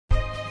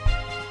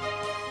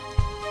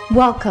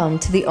Welcome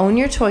to the Own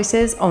Your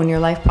Choices, Own Your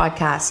Life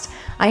podcast.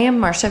 I am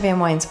Marsha Van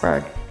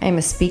Weinsberg. I am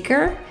a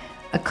speaker,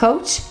 a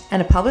coach,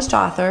 and a published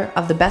author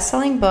of the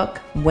best-selling book,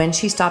 When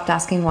She Stopped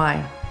Asking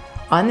Why.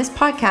 On this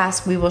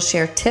podcast, we will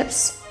share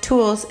tips,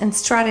 tools, and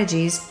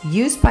strategies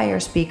used by our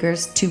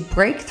speakers to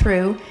break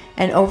through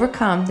and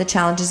overcome the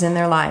challenges in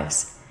their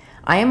lives.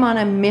 I am on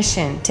a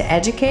mission to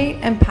educate,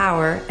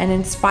 empower, and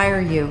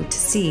inspire you to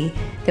see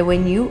that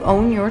when you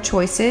own your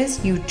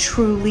choices, you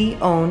truly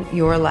own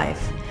your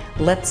life.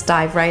 Let's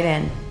dive right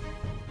in.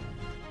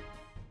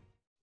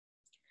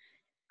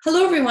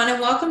 Hello, everyone, and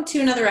welcome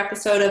to another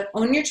episode of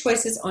Own Your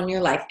Choices, Own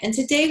Your Life. And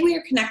today we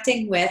are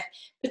connecting with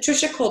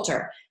Patricia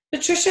Coulter.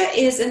 Patricia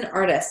is an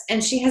artist,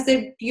 and she has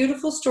a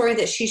beautiful story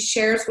that she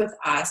shares with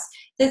us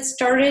that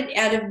started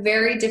at a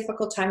very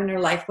difficult time in her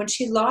life when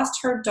she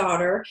lost her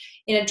daughter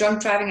in a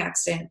drunk driving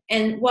accident.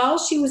 And while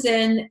she was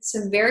in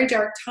some very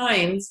dark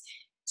times,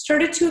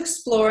 started to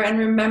explore and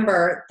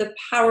remember the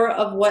power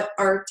of what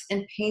art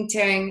and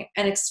painting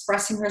and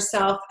expressing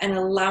herself and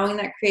allowing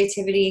that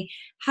creativity,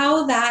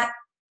 how that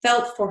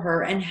felt for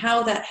her and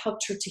how that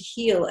helped her to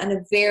heal in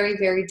a very,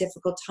 very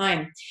difficult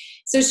time.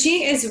 So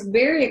she is a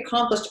very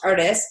accomplished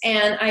artist,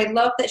 and I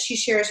love that she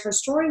shares her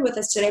story with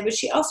us today, but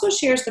she also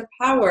shares the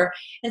power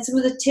and some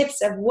of the tips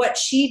of what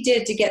she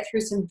did to get through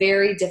some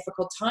very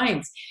difficult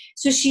times.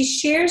 So she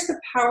shares the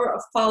power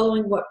of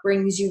following what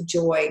brings you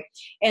joy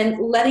and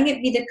letting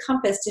it be the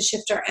compass to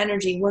shift our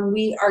energy when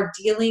we are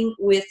dealing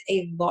with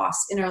a loss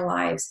in our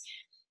lives.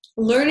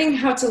 Learning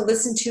how to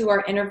listen to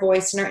our inner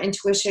voice and our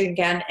intuition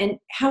again, and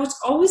how it's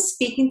always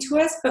speaking to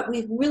us, but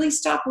we've really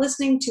stopped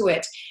listening to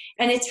it.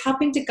 And it's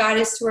helping to guide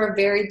us through our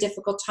very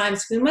difficult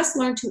times. We must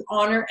learn to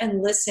honor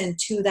and listen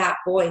to that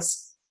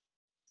voice.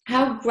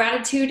 How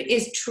gratitude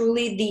is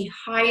truly the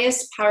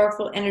highest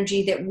powerful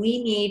energy that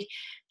we need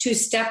to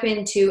step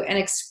into and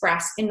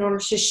express in order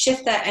to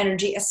shift that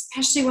energy,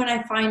 especially when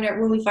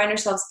we find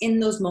ourselves in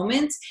those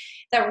moments,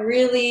 that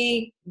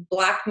really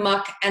black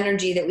muck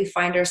energy that we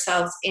find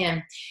ourselves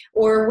in,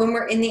 or when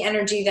we're in the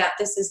energy that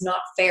this is not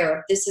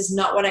fair, this is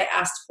not what I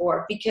asked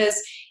for.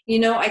 Because,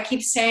 I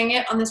keep saying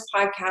it on this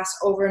podcast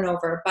over and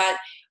over, but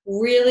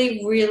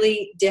really,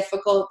 really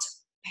difficult,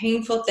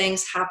 painful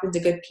things happen to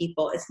good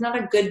people. It's not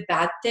a good,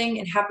 bad thing.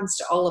 It happens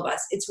to all of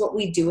us. It's what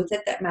we do with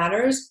it that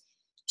matters.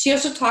 She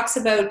also talks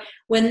about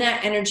when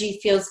that energy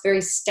feels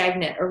very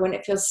stagnant or when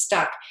it feels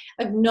stuck.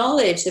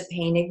 Acknowledge the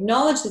pain,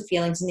 acknowledge the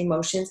feelings and the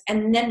emotions,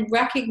 and then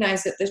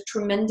recognize that there's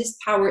tremendous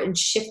power in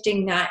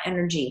shifting that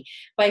energy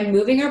by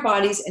moving our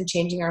bodies and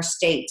changing our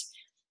state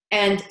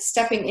and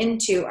stepping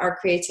into our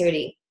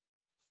creativity.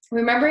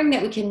 Remembering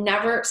that we can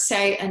never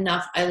say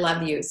enough I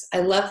love yous. I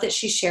love that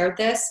she shared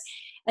this.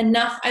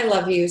 Enough I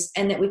love yous,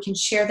 and that we can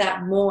share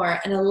that more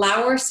and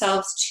allow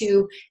ourselves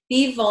to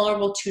be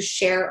vulnerable to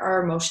share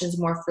our emotions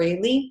more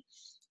freely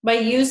by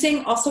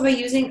using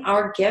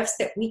our gifts,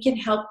 that we can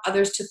help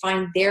others to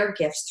find their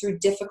gifts through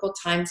difficult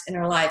times in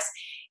our lives.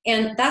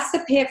 And that's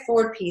the pay it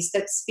forward piece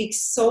that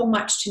speaks so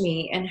much to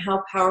me and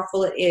how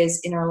powerful it is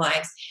in our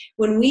lives.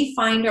 When we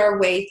find our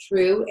way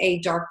through a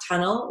dark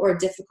tunnel or a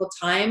difficult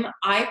time,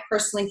 I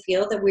personally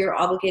feel that we are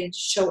obligated to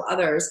show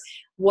others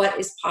what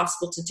is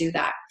possible to do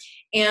that.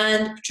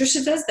 And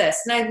Patricia does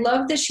this. And I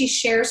love that she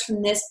shares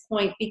from this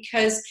point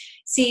because,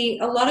 see,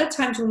 a lot of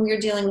times when we are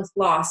dealing with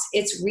loss,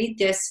 it's read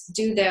this,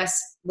 do this,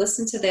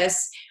 listen to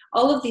this,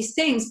 all of these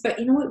things. But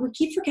you know what? We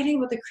keep forgetting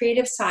about the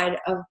creative side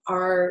of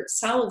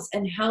ourselves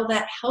and how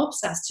that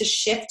helps us to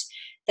shift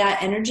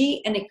that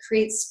energy, and it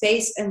creates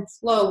space and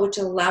flow, which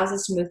allows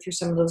us to move through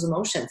some of those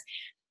emotions.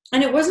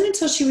 And it wasn't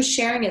until she was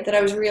sharing it that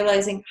I was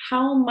realizing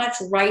how much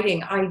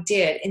writing I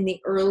did in the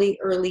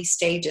early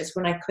stages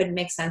when I couldn't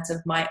make sense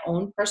of my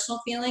own personal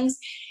feelings.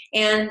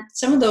 And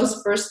some of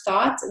those first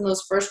thoughts and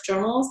those first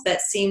journals that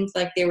seemed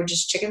like they were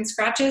just chicken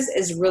scratches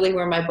is really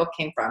where my book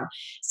came from.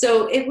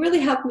 So it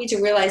really helped me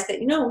to realize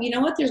that, you know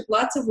what, there's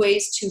lots of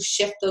ways to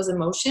shift those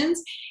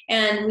emotions,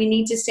 and we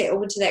need to stay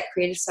open to that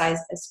creative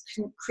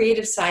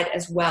side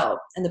as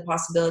well, and the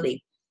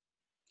possibility.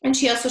 And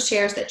she also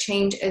shares that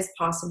change is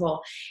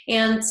possible.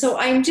 And so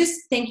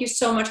thank you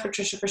so much,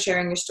 Patricia, for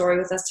sharing your story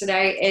with us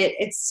today.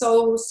 It's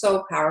so,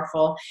 so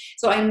powerful.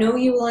 So I know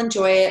you will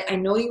enjoy it. I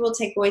know you will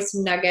take away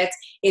some nuggets.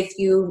 If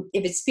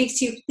it speaks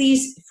to you,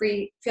 please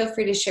feel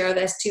free to share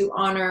this to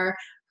honor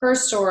her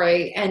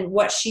story and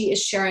what she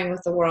is sharing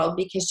with the world,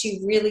 because she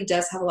really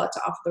does have a lot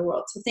to offer the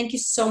world. So thank you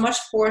so much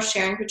for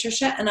sharing,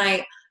 Patricia. And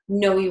I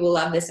know you will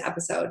love this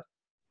episode.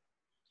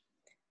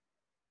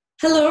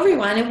 Hello,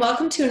 everyone, and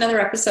welcome to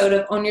another episode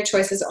of Own Your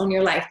Choices, Own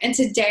Your Life. And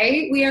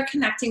today we are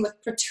connecting with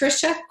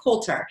Patricia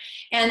Coulter.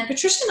 And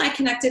Patricia and I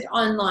connected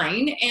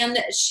online, and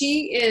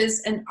she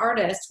is an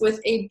artist with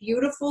a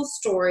beautiful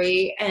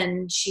story,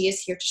 and she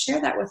is here to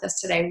share that with us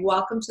today.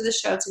 Welcome to the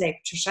show today,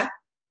 Patricia.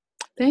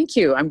 Thank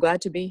you. I'm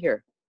glad to be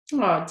here.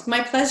 Oh, it's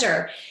my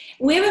pleasure.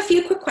 We have a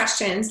few quick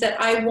questions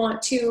that I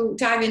want to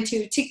dive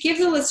into to give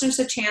the listeners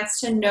a chance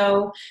to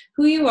know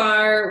who you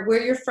are,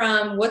 where you're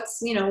from,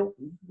 what's, a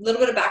little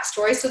bit of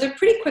backstory. So they're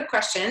pretty quick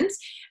questions.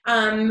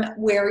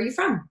 Where are you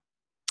from?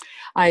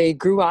 I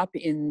grew up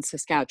in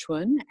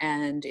Saskatchewan,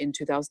 and in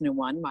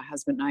 2001, my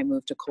husband and I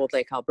moved to Cold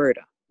Lake,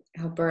 Alberta.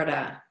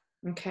 Alberta.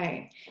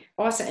 Okay.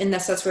 Awesome. And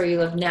that's where you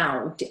live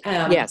now.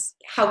 Yes.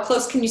 How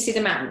close can you see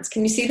the mountains?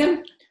 Can you see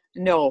them?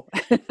 No,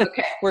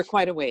 Okay. we're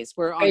quite a ways.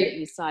 We're on the Right.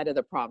 east side of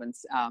the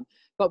province,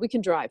 but we can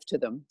drive to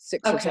them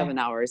 6 or Okay. 7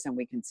 hours and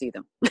we can see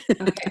them.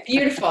 Okay.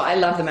 Beautiful. I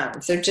love the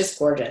mountains. They're just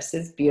gorgeous.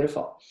 It's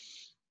beautiful.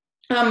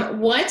 Are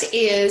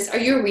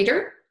you a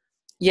reader?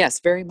 Yes,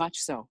 very much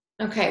so.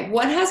 Okay.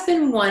 What has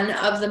been one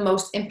of the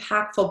most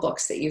impactful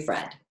books that you've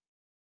read?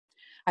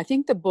 I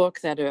think the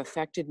book that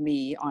affected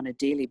me on a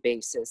daily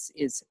basis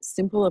is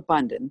Simple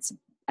Abundance,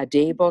 a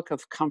day book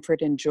of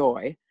comfort and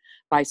joy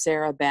by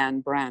Sarah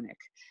Ban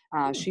Brannick.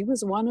 She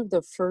was one of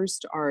the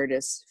first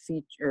authors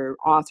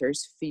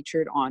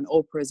featured on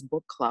Oprah's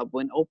book club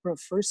when Oprah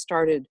first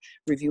started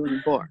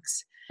reviewing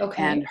books.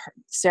 Okay. And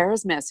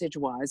Sarah's message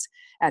was,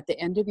 at the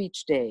end of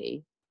each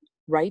day,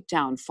 write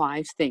down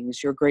 5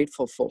 things you're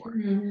grateful for.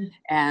 Mhm.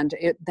 And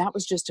that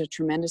was just a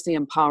tremendously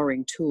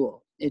empowering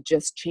tool. It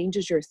just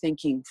changes your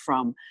thinking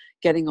from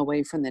getting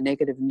away from the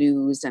negative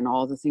news and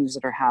all the things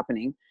that are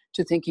happening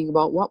to thinking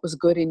about what was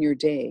good in your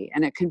day.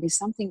 And it can be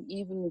something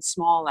even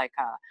small, like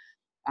a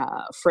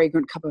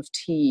fragrant cup of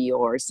tea,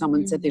 or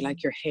someone said they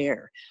like your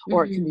hair,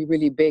 or it can be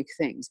really big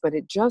things. But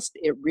it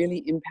really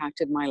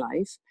impacted my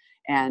life.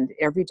 And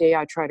every day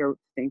I try to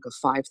think of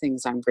 5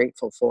 things I'm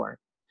grateful for.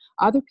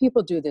 Other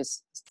people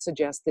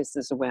suggest this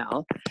as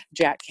well.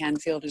 Jack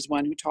Canfield is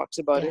one who talks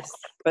about it. Yes.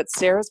 But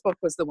Sarah's book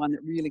was the one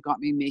that really got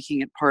me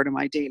making it part of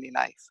my daily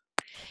life.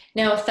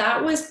 Now, if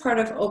that was part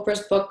of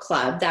Oprah's book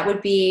club, that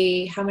would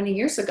be how many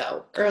years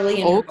ago?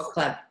 Early in her book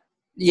club.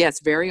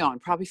 Yes,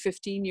 probably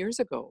 15 years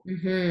ago.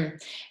 Mm-hmm.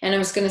 And I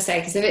was going to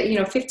say,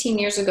 because 15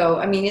 years ago,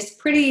 I mean, it's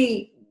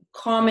pretty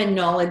common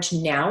knowledge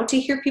now to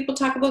hear people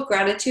talk about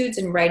gratitudes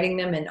and writing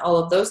them and all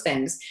of those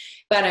things.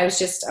 But I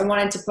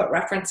wanted to put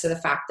reference to the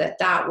fact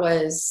that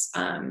was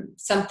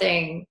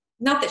something,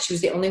 not that she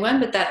was the only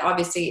one, but that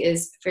obviously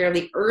is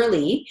fairly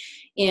early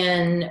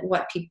in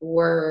what people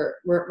were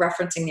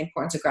referencing the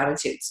importance of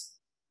gratitudes.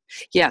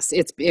 Yes,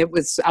 it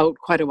was out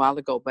quite a while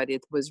ago, but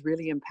it was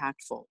really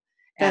impactful.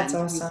 That's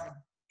awesome.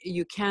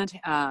 You can't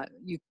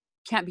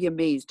be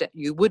amazed.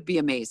 You would be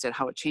amazed at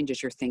how it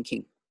changes your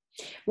thinking.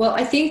 Well,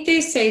 I think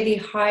they say the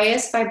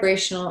highest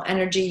vibrational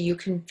energy you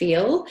can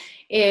feel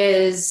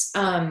is,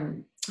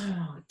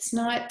 it's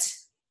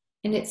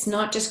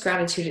not just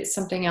gratitude, it's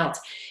something else.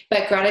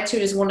 But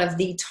gratitude is one of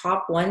the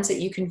top ones that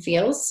you can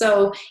feel.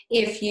 So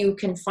if you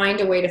can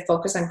find a way to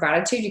focus on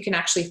gratitude, you can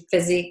actually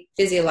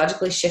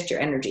physiologically shift your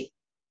energy.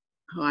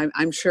 Oh,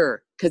 I'm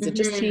sure, because it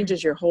just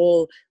changes your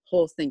whole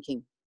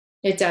thinking.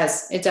 It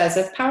does.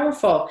 That's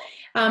powerful.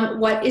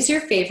 What is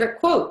your favorite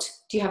quote?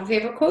 Do you have a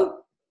favorite quote?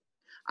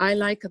 I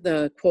like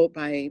the quote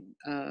by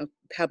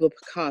Pablo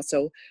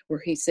Picasso,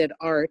 where he said,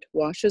 "Art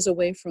washes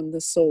away from the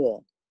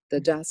soul the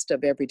dust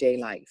of everyday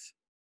life."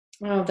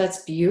 Oh,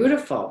 that's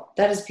beautiful.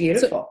 That is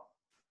beautiful.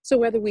 So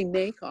whether we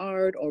make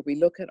art or we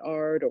look at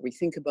art or we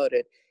think about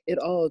it, it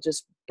all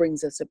just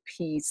brings us a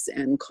peace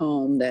and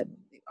calm that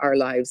our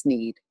lives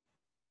need.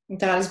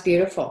 That is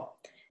beautiful.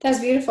 That's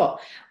beautiful.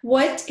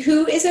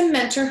 Who is a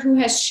mentor who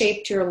has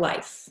shaped your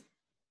life?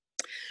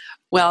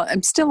 Well,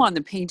 I'm still on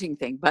the painting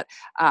thing, but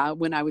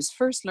when I was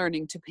first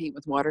learning to paint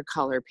with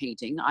watercolor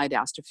painting, I'd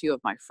asked a few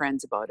of my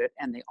friends about it,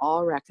 and they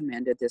all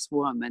recommended this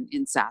woman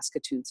in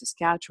Saskatoon,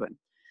 Saskatchewan,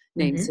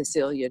 named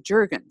Cecilia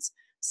Jurgens.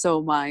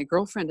 So my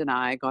girlfriend and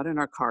I got in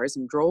our cars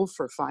and drove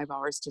for 5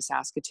 hours to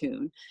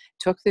Saskatoon,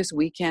 took this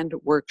weekend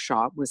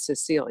workshop with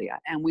Cecilia,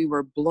 and we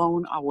were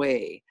blown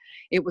away.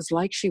 It was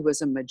like she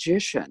was a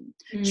magician.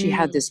 She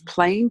had this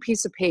plain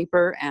piece of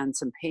paper and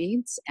some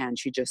paints, and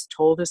she just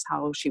told us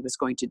how she was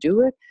going to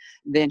do it.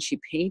 Then she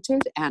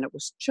painted, and it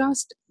was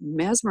just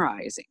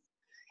mesmerizing.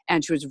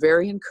 And she was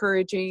very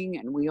encouraging,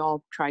 and we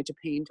all tried to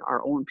paint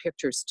our own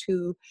pictures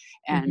too.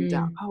 And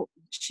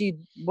she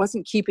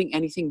wasn't keeping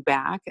anything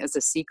back as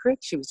a secret.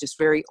 She was just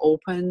very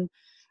open.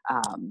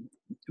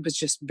 It was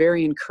just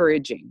very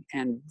encouraging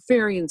and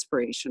very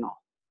inspirational.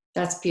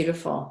 That's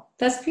beautiful.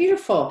 That's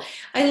beautiful.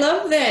 I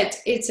love that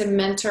it's a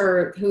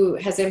mentor who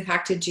has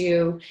impacted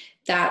you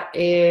that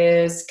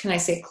is, can I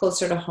say,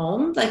 closer to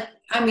home? Like,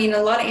 I mean,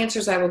 a lot of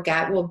answers I will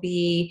get will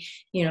be,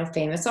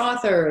 famous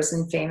authors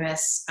and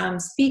famous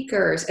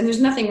speakers, and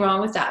there's nothing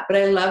wrong with that. But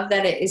I love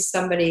that it is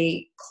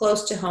somebody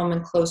close to home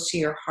and close to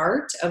your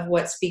heart of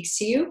what speaks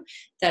to you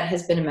that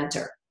has been a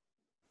mentor.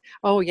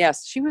 Oh,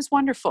 yes. She was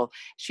wonderful.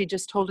 She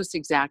just told us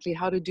exactly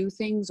how to do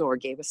things or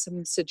gave us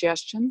some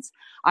suggestions.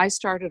 I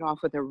started off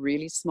with a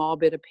really small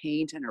bit of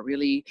paint and a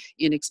really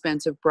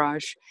inexpensive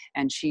brush.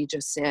 And she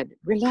just said,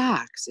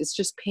 relax, it's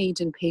just paint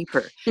and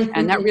paper.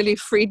 And that really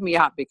freed me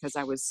up because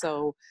I was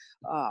so,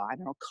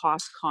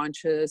 cost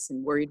conscious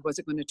and worried was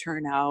it going to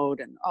turn out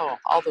and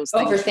all those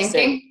things.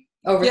 Overthinking?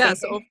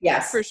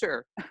 Yes, for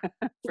sure.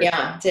 Sure.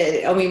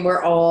 I mean,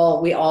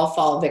 we all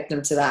fall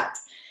victim to that.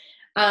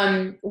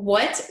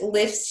 What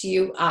lifts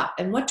you up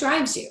and what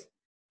drives you?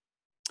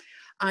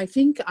 I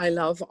think I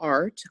love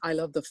art. I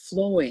love the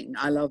flowing.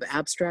 I love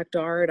abstract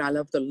art. I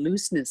love the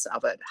looseness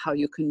of it, how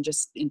you can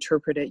just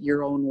interpret it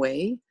your own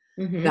way.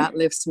 Mm-hmm. That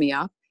lifts me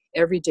up.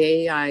 Every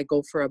day I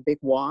go for a big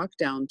walk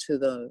down to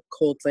the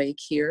Cold Lake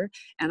here,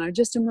 and I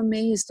just am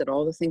amazed at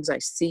all the things I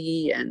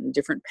see and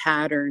different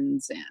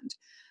patterns and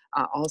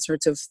all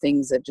sorts of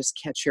things that just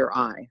catch your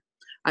eye.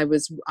 I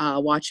was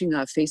watching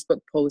a Facebook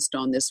post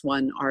on this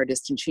one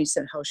artist, and she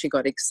said how she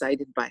got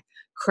excited by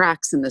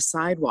cracks in the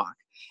sidewalk.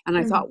 And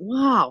I thought,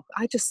 wow,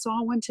 I just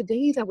saw one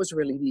today that was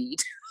really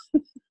neat.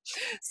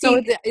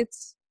 So See,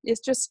 it's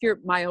just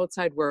my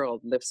outside world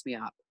lifts me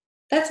up.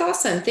 that's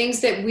awesome. Things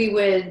that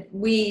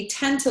we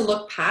tend to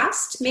look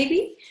past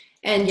maybe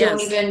and don't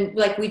Yes, even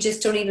like, we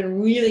just don't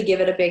even really give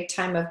it a big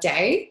time of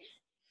day,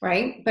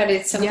 right? But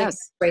it's something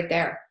yes. right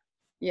there.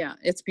 Yeah,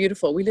 it's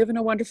beautiful. We live in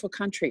a wonderful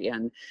country,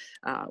 and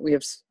we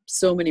have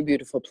so many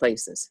beautiful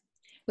places.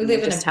 We And we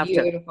live in a just have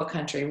to, beautiful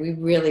country. We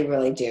really,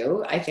 really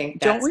do. I think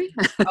don't that's, we?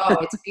 oh,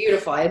 it's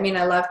beautiful. I mean,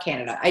 I love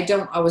Canada. I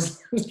don't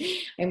always,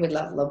 I would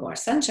love a little more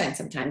sunshine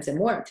sometimes and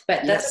warmth,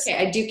 but that's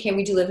Yes. okay.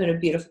 We do live in a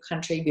beautiful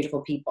country,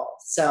 beautiful people.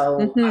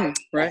 So I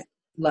Right.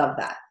 love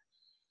that.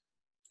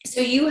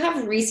 So you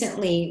have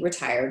recently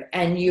retired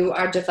and you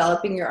are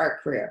developing your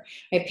art career.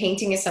 Right?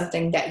 Painting is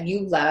something that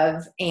you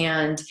love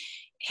and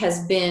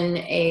has been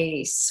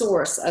a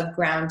source of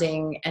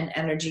grounding and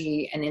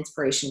energy and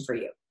inspiration for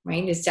you,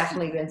 right? It's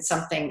definitely been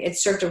something, it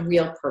served a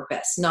real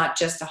purpose, not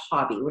just a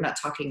hobby. We're not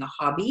talking a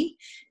hobby.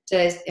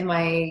 Am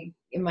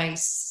I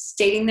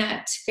stating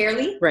that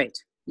fairly? Right.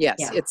 Yes,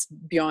 Yeah. it's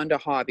beyond a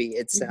hobby.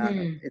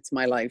 Hmm. It's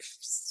my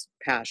life's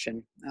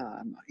passion.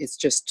 It's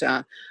just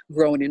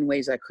grown in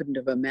ways I couldn't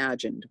have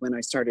imagined when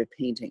I started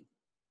painting.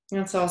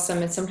 That's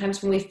awesome. And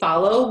sometimes when we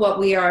follow what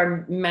we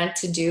are meant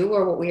to do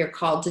or what we are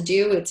called to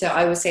do,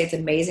 I would say it's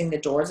amazing the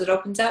doors it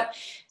opens up,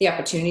 the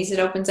opportunities it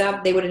opens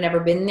up. They would have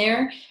never been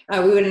there. We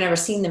would have never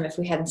seen them if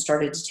we hadn't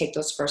started to take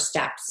those first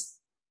steps.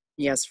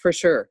 Yes, for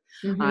sure.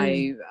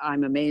 Mm-hmm.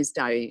 I'm amazed.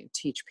 I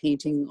teach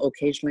painting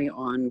occasionally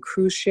on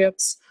cruise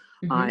ships.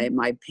 Mm-hmm.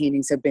 My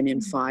paintings have been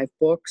in 5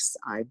 books.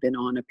 I've been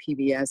on a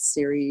PBS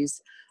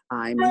series.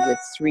 I'm with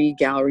 3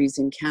 galleries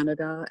in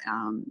Canada.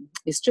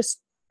 It's just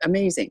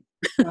amazing.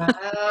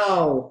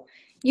 Wow.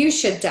 You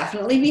should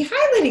definitely be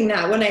highlighting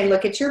that when I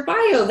look at your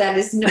bio. That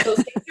is, no, those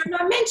things are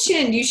not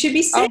mentioned. You should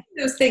be saying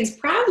Oh, those things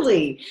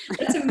proudly.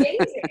 That's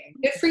amazing.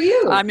 Good for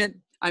you. I'm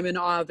in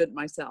awe of it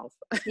myself.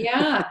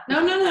 Yeah.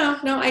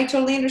 No. I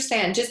totally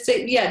understand. Just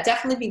to, yeah,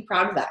 definitely be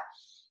proud of that.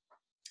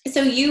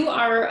 So you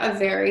are a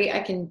very,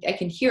 I can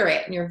hear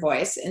it in your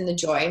voice, in the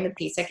joy and the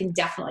peace. I can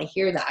definitely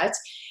hear that.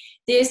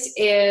 This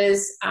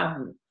is,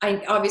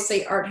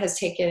 obviously art has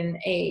taken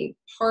a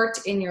part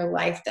in your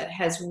life that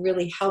has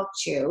really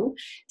helped you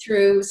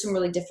through some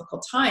really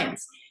difficult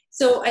times.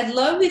 So I'd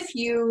love if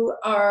you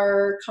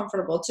are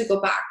comfortable to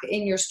go back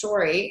in your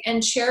story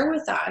and share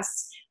with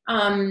us.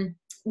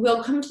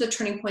 We'll come to the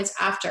turning points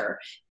after,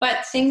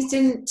 but things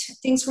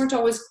weren't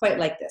always quite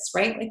like this,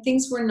 right? Like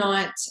things were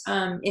not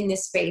in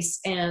this space.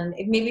 And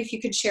maybe if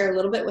you could share a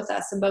little bit with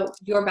us about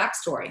your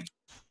backstory.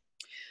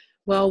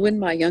 Well, when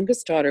my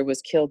youngest daughter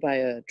was killed by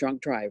a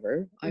drunk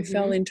driver, I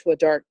fell Mm-hmm. into a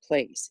dark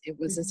place. It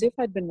was as Mm-hmm. if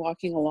I'd been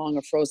walking along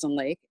a frozen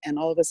lake and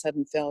all of a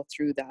sudden fell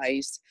through the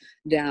ice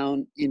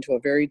down into a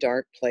very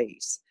dark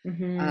place.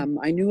 Mm-hmm.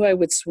 I knew I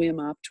would swim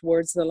up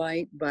towards the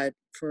light, but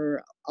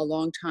for a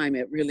long time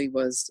it really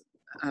was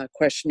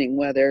questioning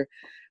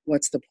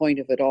what's the point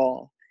of it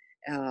all.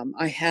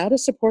 I had a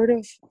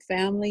supportive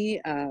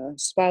family,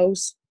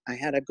 spouse. I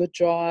had a good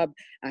job.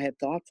 I had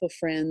thoughtful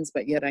friends,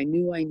 but yet I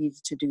knew I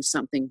needed to do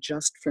something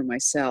just for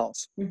myself.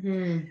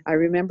 Mm-hmm. I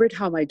remembered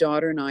how my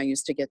daughter and I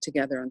used to get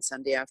together on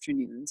Sunday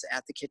afternoons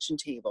at the kitchen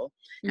table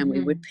and we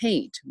would Mm-hmm.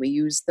 paint. We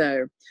used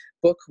the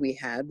book we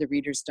had, the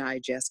Reader's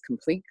Digest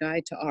Complete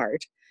Guide to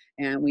Art,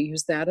 and we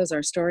used that as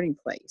our starting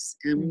place.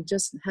 And we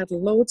just had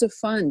loads of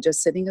fun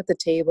just sitting at the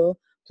table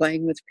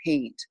playing with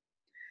paint.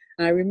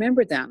 And I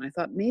remembered that and I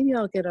thought maybe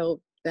I'll get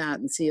out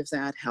that and see if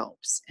that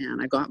helps. And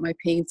I got my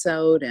paints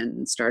out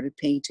and started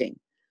painting.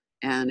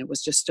 And it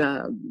was just,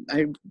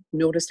 I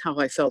noticed how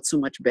I felt so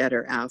much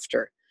better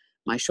after.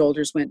 My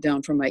shoulders went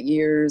down from my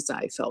ears.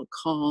 I felt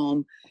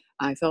calm.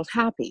 I felt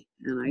happy.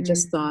 And I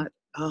just Mm-hmm.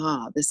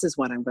 thought, this is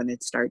what I'm going to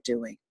start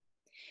doing.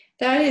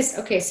 That is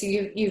okay. So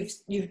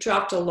you've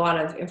dropped a lot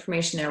of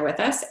information there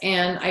with us,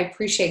 and I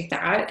appreciate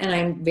that. And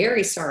I'm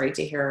very sorry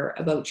to hear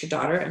about your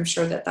daughter. I'm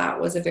sure that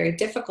was a very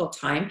difficult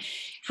time.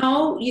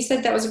 How you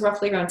said that was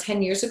roughly around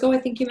 10 years ago, I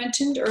think you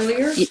mentioned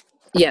earlier.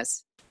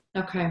 Yes.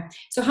 Okay.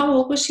 So how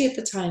old was she at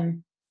the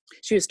time?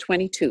 She was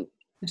 22.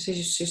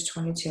 She's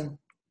 22.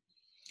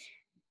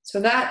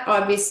 So that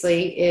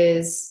obviously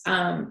is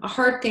a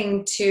hard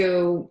thing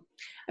to,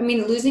 I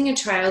mean, losing a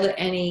child at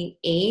any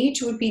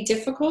age would be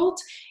difficult.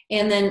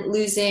 And then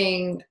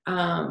losing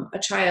a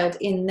child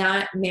in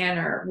that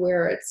manner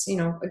where it's,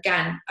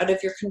 again, out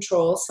of your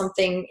control,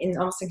 something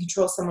almost in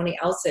control of somebody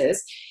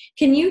else's.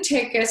 Can you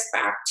take us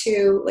back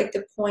to like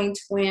the point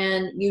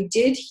when you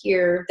did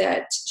hear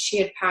that she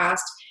had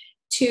passed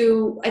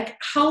to like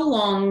how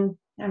long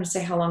I don't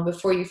say how long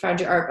before you found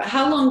your art, but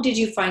how long did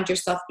you find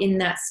yourself in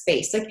that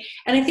space? Like,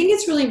 and I think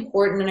it's really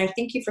important, and I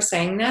thank you for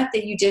saying that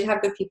you did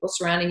have good people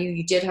surrounding you.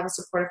 You did have a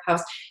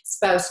supportive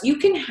spouse. You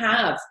can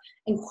have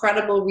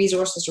incredible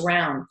resources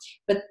around,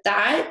 but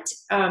that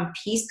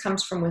peace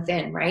comes from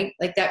within, right?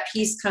 Like that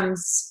peace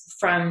comes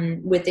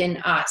from within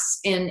us.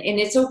 And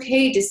it's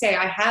okay to say,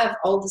 I have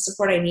all the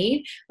support I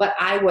need, but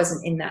I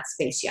wasn't in that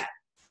space yet.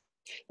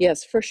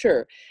 Yes, for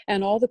sure.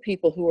 And all the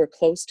people who were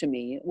close to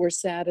me were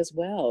sad as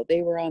well.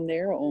 They were on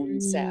their own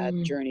sad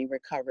Mm. journey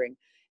recovering,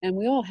 and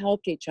we all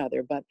helped each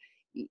other. But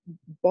y-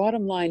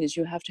 bottom line is,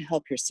 you have to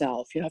help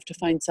yourself. You have to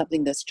find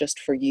something that's just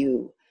for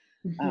you.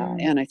 Mhm.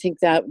 And I think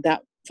that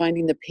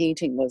finding the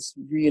painting was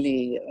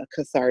really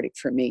cathartic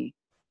for me.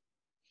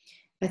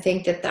 I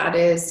think that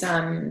is,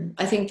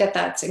 I think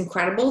that's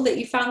incredible that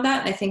you found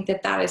that. And I think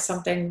that is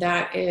something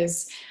that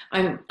is,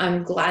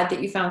 I'm glad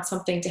that you found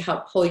something to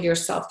help pull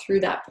yourself through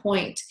that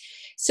point.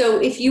 So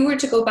if you were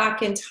to go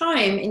back in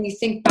time and you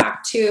think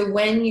back to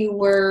when you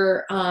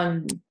were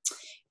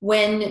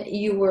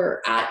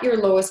at your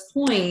lowest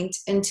point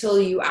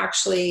until you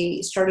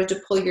actually started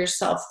to pull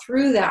yourself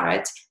through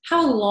that,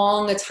 how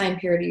long a time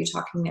period are you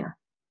talking there?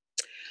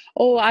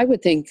 Oh, I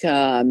would think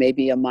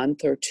maybe a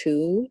month or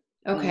two,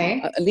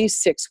 Okay. at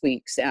least 6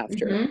 weeks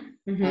after.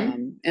 Mm-hmm.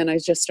 Mm-hmm. And I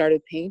just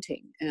started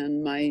painting,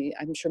 and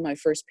I'm sure my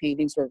first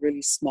paintings were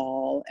really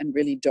small and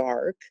really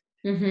dark,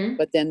 Mm-hmm.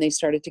 but then they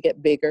started to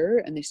get bigger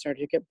and they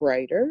started to get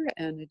brighter,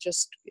 and it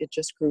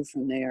just grew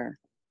from there.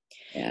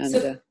 And So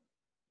go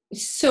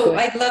So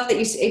ahead. I love that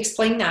you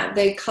explained that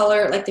the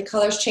color, like the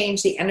colors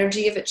changed, the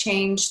energy of it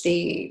changed,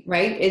 the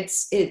right.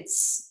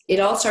 It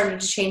all started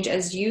to change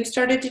as you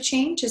started to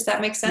change. Does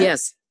that make sense?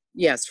 Yes,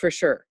 yes, for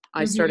sure.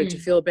 I started to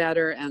Mm-hmm. feel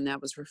better, and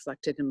that was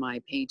reflected in my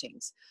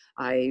paintings.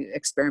 I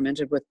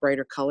experimented with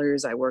brighter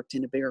colors. I worked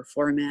in a bigger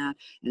format,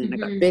 and then I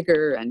got Mm-hmm.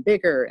 bigger and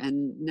bigger.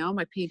 And now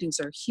my paintings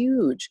are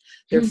huge.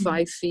 They're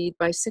 5 feet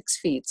by 6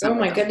 feet, Oh some of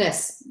my them.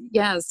 goodness.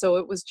 Yeah, so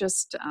it was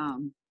just,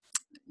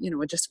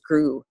 it just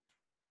grew.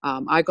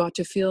 I got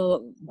to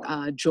feel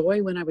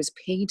joy when I was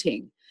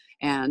painting.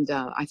 And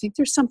I think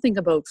there's something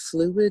about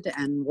fluid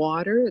and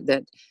water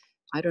that,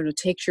 I don't know,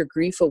 takes your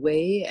grief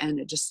away,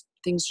 and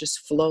things just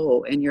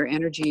flow and your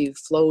energy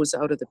flows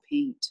out of the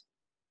paint.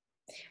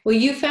 Well,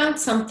 you found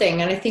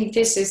something, and I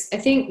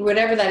think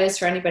whatever that is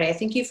for anybody, I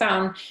think you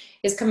found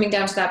is coming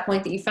down to that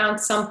point that you found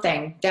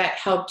something that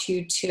helped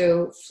you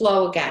to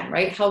flow again,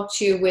 right?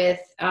 Helped you with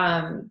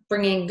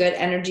bringing good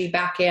energy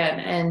back in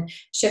and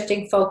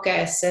shifting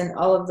focus and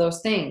all of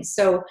those things.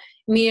 So, I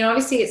mean,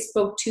 obviously, it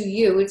spoke to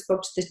you, it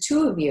spoke to the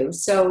two of you.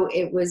 So,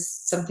 it was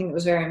something that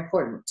was very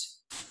important.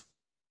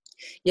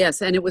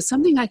 Yes, and it was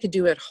something I could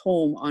do at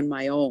home on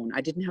my own.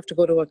 I didn't have to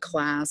go to a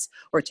class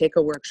or take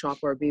a workshop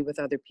or be with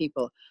other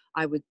people.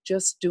 I was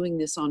just doing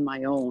this on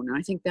my own. And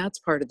I think that's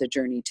part of the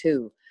journey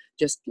too.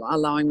 Just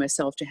allowing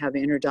myself to have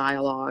inner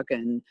dialogue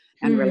and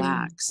Hmm.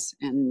 relax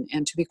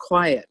and to be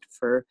quiet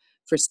for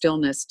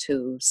stillness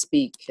to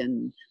speak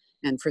and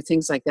for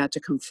things like that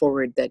to come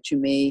forward that you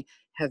may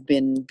have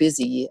been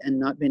busy and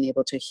not been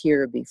able to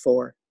hear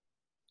before.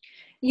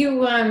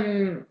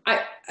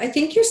 I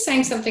think you're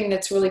saying something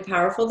that's really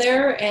powerful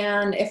there.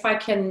 And if I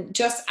can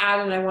just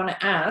add, and I want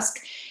to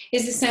ask,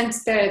 is the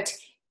sense that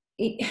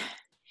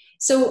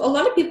so a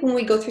lot of people, when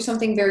we go through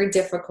something very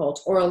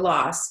difficult or a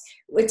loss,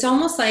 it's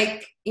almost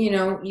like,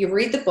 you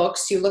read the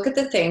books, you look at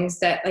the things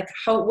that like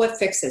what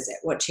fixes it,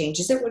 what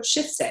changes it, what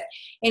shifts it.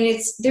 And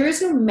there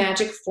is no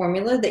magic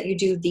formula that you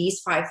do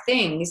these five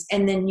things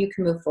and then you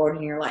can move forward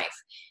in your life.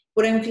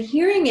 What I'm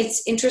hearing,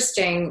 it's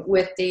interesting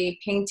with the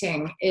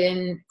painting,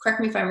 and correct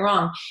me if I'm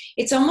wrong,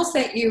 it's almost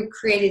that you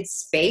created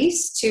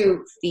space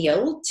to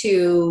feel,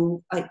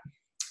 to like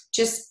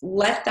just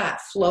let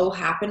that flow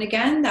happen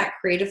again, that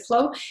creative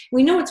flow.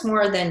 We know it's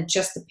more than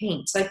just the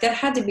paint. Like that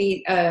had to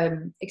be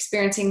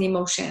experiencing the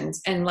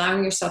emotions and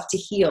allowing yourself to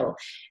heal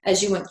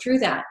as you went through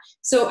that.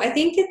 So I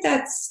think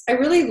I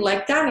really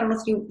like that. I don't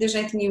know if there's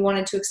anything you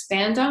wanted to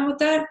expand on with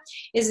that,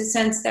 is a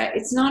sense that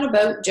it's not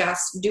about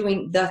just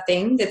doing the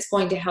thing that's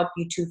going to help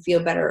you to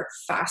feel better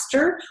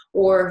faster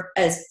or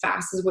as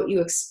fast as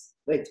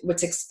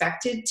what's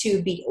expected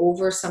to be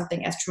over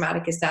something as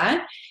traumatic as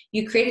that.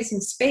 You created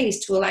some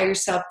space to allow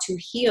yourself to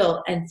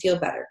heal and feel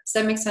better. Does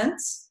that make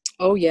sense?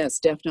 Oh, yes,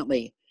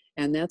 definitely.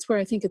 And that's where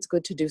I think it's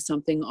good to do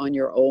something on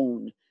your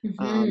own,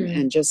 Mm-hmm.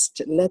 and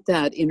just let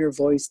that inner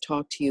voice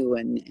talk to you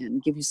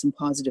and give you some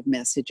positive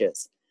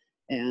messages.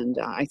 And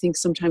I think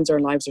sometimes our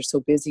lives are so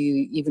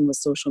busy, even with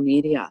social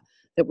media,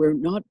 that we're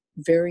not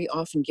very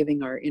often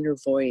giving our inner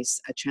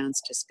voice a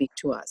chance to speak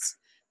to us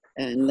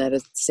and let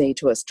it say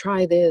to us,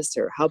 try this,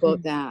 or how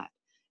about that?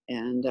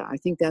 And I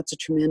think that's a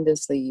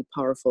tremendously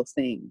powerful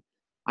thing.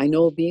 I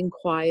know being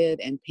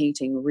quiet and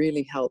painting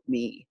really helped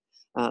me.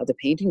 The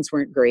paintings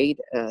weren't great,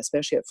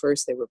 especially at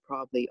first. They were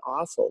probably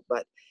awful,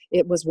 but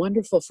it was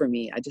wonderful for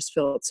me. I just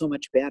felt so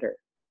much better.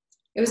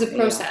 It was a Yeah.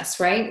 process,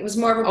 right? It was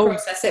more of a Oh,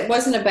 process. It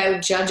wasn't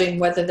about judging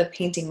whether the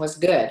painting was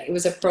good. It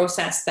was a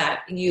process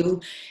that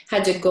you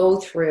had to go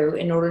through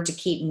in order to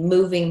keep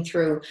moving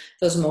through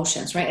those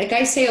motions, right? Like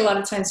I say a lot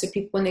of times to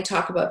people when they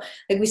talk about,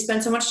 like, we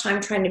spend so much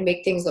time trying to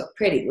make things look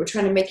pretty. We're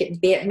trying to make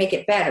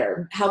it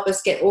better, help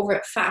us get over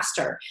it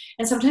faster.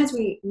 And sometimes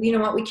you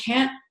know what, we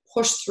can't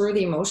push through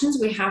the emotions.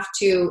 We have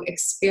to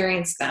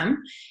experience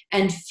them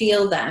and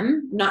feel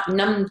them, not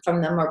numb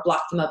from them or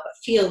block them up, but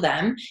feel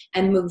them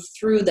and move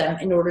through them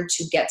in order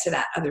to get to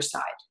that other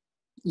side.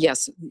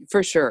 yes,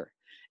 for sure.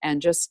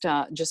 And just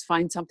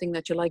find something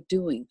that you like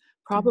doing,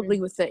 Mm-hmm.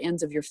 probably with the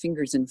ends of your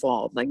fingers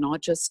involved, like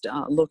not just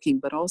looking,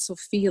 but also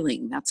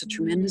feeling. That's a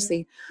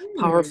tremendously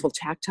Mm-hmm. powerful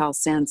tactile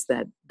sense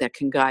that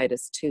can guide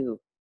us too.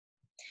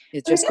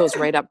 It But just goes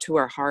right up to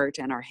our heart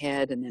and our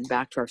head and then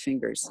back to our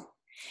fingers.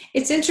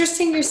 it's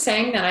interesting you're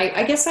saying that.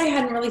 I guess I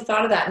hadn't really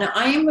thought of that. Now,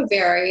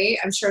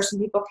 I'm sure some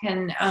people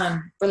can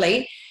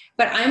relate,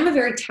 but I'm a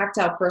very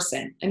tactile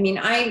person. I mean,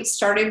 I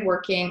started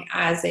working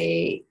as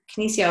a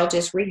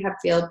kinesiologist, rehab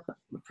field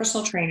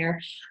personal trainer.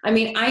 I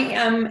mean, I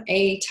am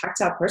a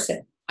tactile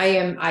person.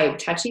 I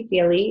touchy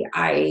feely.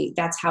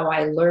 That's how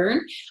I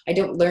learn. I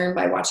don't learn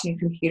by watching a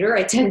computer.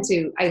 I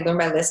learn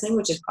by listening,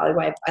 which is probably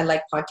why I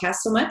like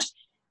podcasts so much.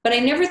 But I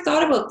never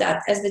thought about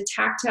that as the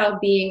tactile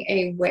being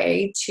a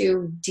way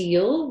to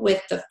deal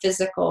with the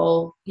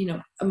physical,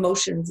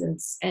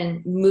 emotions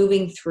and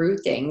moving through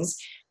things.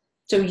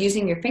 So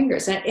using your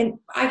fingers. And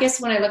I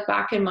guess when I look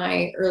back in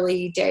my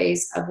early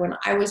days of when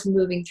I was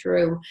moving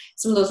through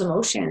some of those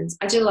emotions,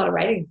 I did a lot of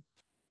writing.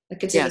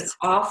 Like I did an Yes.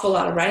 awful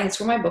lot of writing. That's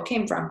where my book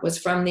came from, was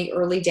from the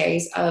early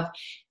days of,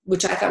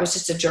 which I thought was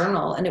just a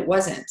journal, and it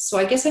wasn't. So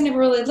I guess I never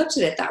really looked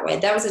at it that way.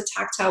 That was a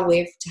tactile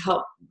way to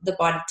help the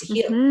body to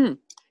heal. Hmm.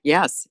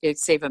 Yes, it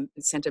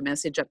sent a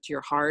message up to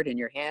your heart and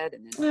your head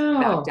and then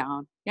back Oh,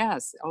 down.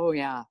 Yes. Oh,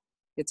 yeah.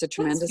 It's a that's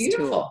tremendous tool.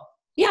 beautiful.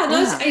 Yeah,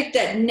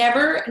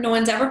 Yeah. no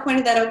one's ever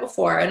pointed that out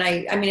before. And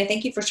I mean, I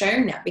thank you for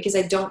sharing that, because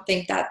I don't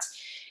think that's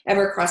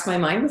ever crossed my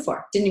mind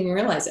before. Didn't even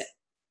realize it.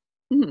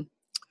 Mhm.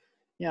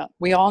 Yeah.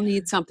 We all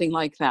need something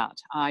like that.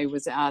 I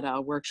was at a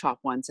workshop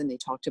once and they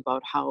talked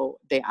about how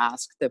they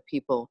asked the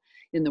people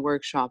in the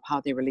workshop how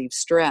they relieve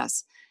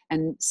stress.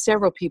 And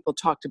several people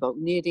talked about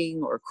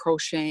knitting or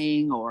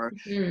crocheting or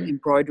Mm-hmm.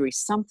 embroidery,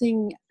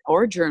 something,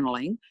 or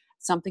journaling,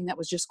 something that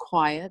was just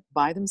quiet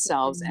by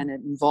themselves and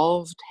it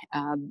involved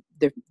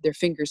their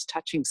fingers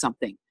touching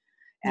something.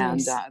 And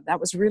Nice. that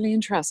was really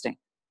interesting.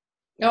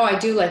 Oh, I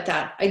do like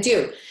that. I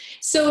do.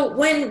 So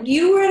when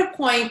you were at a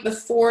point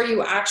before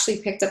you actually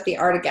picked up the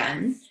art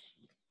again,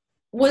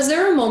 was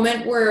there a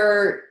moment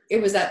where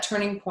it was that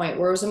turning point,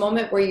 where it was a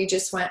moment where you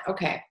just went,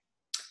 okay,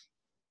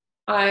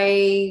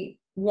 I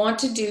want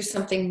to do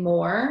something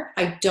more.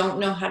 I don't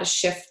know how to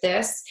shift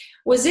this.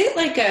 Was it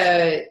like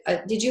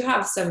did you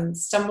have some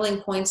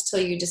stumbling points till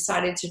you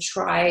decided to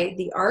try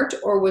the art?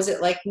 Or was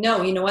it like,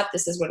 no, you know what,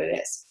 this is what it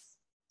is?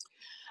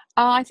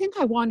 I think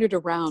I wandered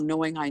around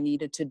knowing I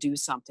needed to do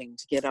something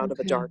to get out of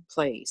a Okay. dark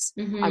place.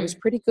 I was Mm-hmm.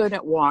 pretty good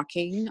at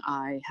walking.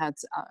 I had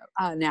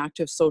an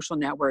active social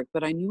network,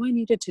 but I knew I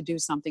needed to do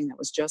something that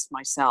was just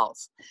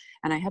myself.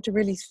 And I had to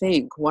really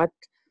think what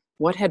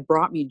had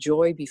brought me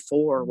joy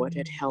before, what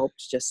had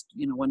helped just,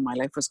 when my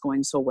life was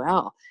going so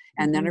well.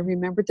 And then I Mm-hmm.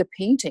 remembered the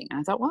painting and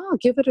I thought, well, I'll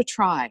give it a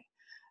try.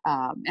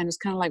 And it's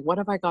kind of like, what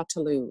have I got to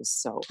lose?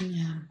 So,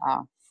 Yeah.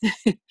 uh,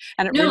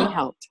 and it really No,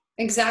 helped.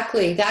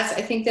 exactly. I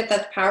think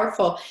that's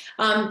powerful.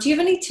 Do you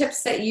have any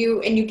tips that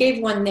and you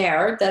gave one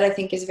there that I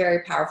think is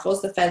very powerful,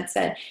 is the fence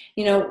said,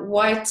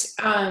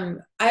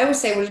 I always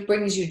say, what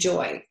brings you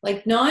joy?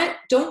 Like,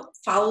 don't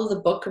follow the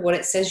book of what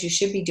it says you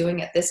should be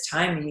doing at this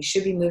time and you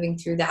should be moving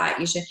through that.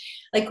 You should,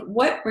 like,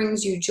 what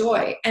brings you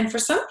joy? And for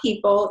some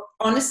people,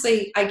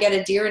 honestly, I get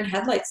a deer in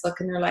headlights look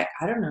and they're like,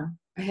 I don't know.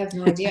 I have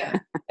no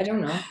idea. I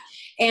don't know.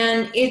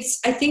 And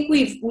I think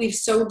we've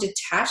so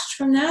detached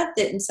from that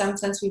in some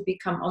sense we've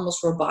become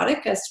almost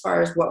robotic as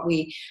far as what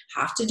we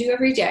have to do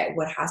every day,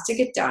 what has to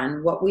get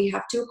done, what we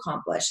have to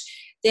accomplish,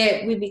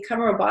 that we become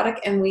robotic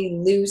and we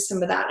lose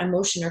some of that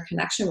emotion or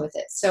connection with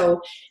it.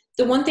 So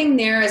the one thing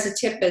there as a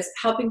tip is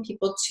helping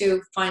people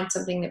to find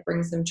something that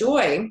brings them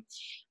joy.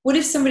 What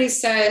if somebody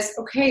says,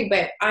 okay,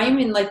 but I'm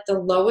in like the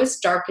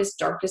lowest, darkest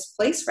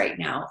place right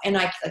now, and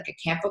I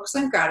can't focus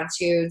on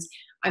gratitudes.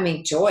 I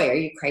mean, joy, are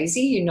you crazy?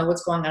 You know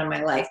what's going on in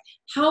my life.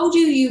 How do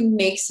you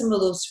make some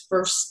of those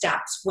first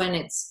steps when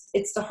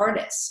it's the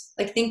hardest?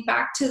 Like, think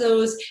back to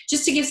those,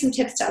 just to give some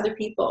tips to other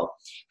people,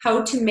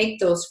 how to make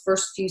those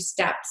first few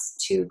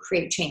steps to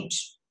create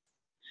change.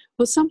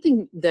 Well,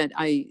 something that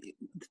I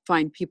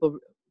find people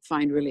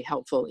find really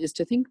helpful is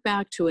to think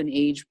back to an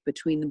age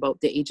between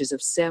about the ages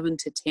of 7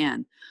 to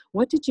 10.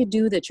 What did you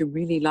do that you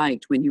really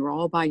liked when you were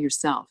all by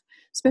yourself?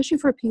 Especially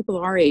for people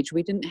our age,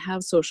 we didn't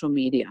have social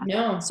media.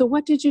 No. So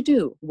what did you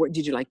do?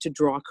 Did you like to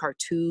draw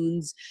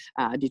cartoons?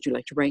 Did you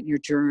like to write in your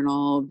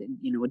journal?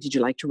 Did you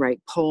like to write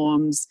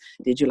poems?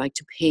 Did you like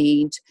to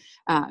paint?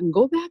 And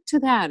go back to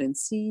that and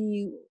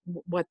see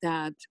what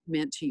that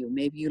meant to you.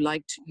 Maybe you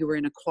were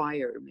in a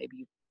choir.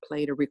 Maybe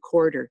played a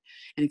recorder.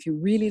 And if you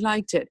really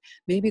liked it,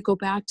 maybe go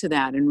back to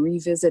that and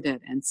revisit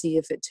it and see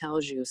if it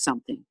tells you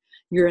something.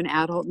 You're an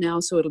adult now,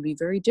 so it'll be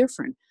very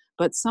different,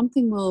 but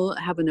something will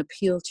have an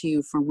appeal to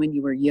you from when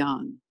you were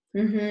young. Or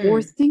Mm-hmm.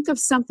 think of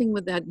something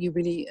with that you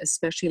really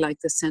especially like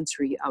the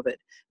sensory of it.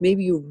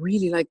 Maybe you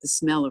really like the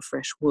smell of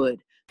fresh wood,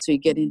 so you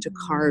get into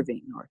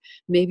carving. Or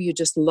maybe you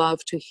just love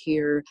to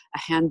hear a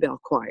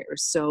handbell choir,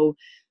 so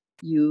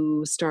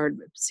you start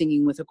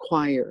singing with a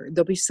choir.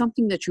 There'll be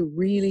something that you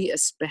really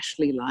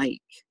especially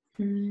like.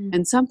 Mm-hmm.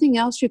 And something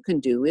else you can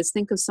do is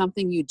think of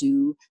something you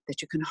do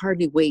that you can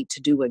hardly wait to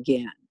do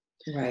again.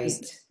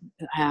 Right.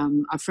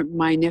 From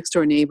my next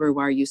door neighbor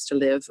where I used to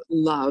live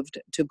loved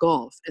to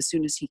golf. As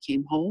soon as he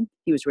came home,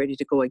 he was ready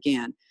to go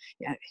again.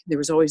 Yeah, there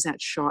was always that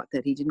shot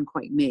that he didn't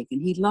quite make,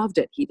 and he loved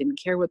it. He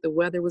didn't care what the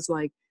weather was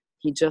like.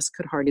 He just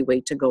could hardly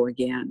wait to go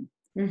again.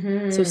 So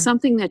Mm-hmm.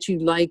 something that you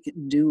like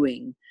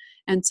doing,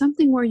 and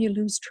something where you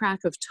lose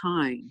track of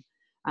time.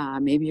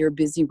 Maybe you're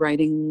busy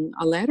writing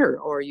a letter,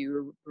 or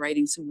you're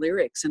writing some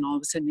lyrics, and all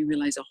of a sudden you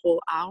realize a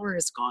whole hour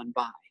has gone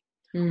by.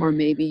 Or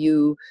maybe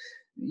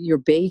you're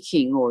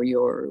baking, or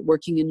you're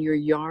working in your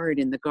yard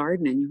in the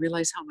garden, and you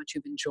realize how much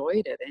you've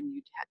enjoyed it, and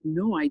you had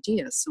no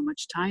idea so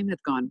much time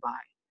had gone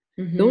by.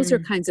 Those are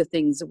Mm-hmm. kinds of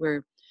things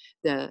where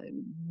the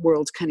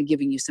world's kind of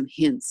giving you some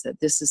hints that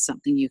this is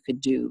something you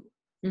could do.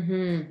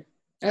 Mm-hmm.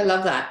 I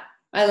love that.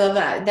 I love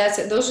that.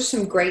 Those are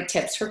some great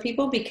tips for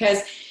people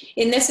because,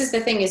 and this is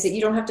the thing is that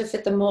you don't have to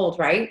fit the mold,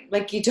 right?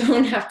 Like you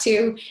don't have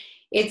to,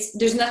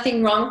 there's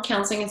nothing wrong with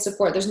counseling and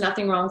support. There's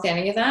nothing wrong with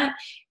any of that,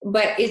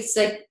 but it's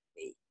like,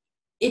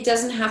 it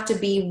doesn't have to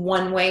be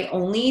one way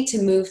only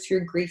to move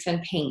through grief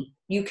and pain.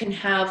 You can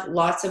have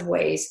lots of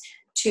ways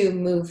to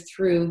move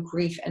through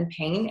grief and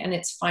pain, and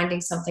it's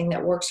finding something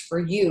that works for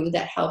you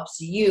that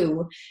helps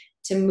you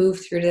to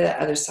move through to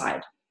the other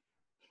side.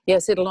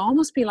 Yes, it'll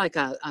almost be like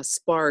a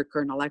spark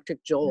or an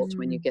electric jolt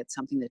when you Mm-hmm. get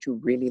something that you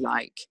really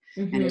like,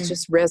 and it Mm-hmm.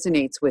 just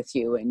resonates with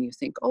you, and you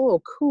think, oh,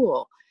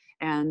 cool.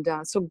 And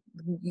so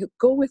you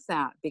go with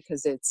that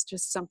because it's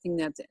just something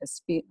that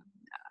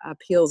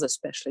appeals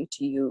especially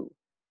to you.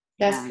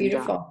 That's And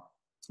beautiful.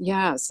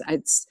 yes,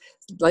 it's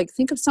like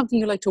think of something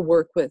you like to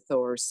work with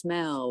or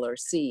smell or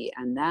see,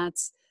 and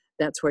that's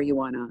where you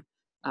want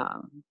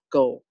to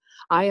go.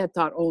 I had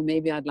thought, oh,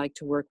 maybe I'd like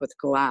to work with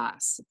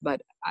glass,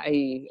 but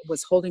I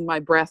was holding my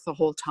breath the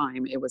whole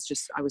time. It was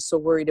just I was so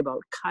worried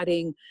about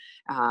cutting.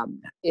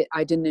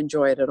 I didn't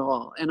enjoy it at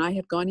all, and I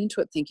had gone into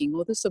it thinking,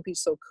 oh, this will be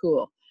so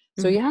cool.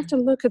 So you have Mm-hmm.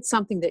 to look at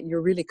something that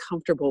you're really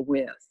comfortable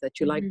with, that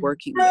you like Mm-hmm.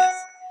 working with,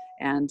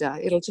 and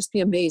it'll just be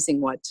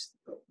amazing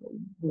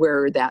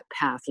where that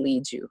path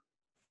leads you.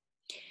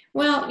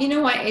 Well, you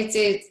know what?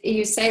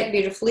 You say it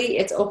beautifully.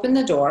 It's open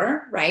the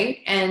door, right?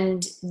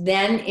 And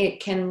then it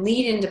can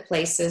lead into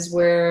places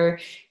where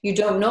you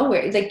don't know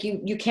where, like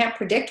you can't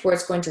predict where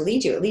it's going to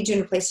lead you. It leads you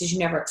into places you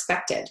never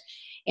expected.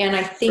 And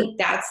I think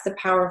that's the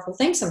powerful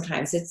thing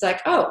sometimes. It's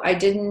like, oh, I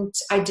didn't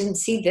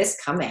see this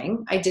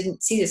coming. I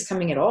didn't see this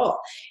coming at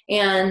all.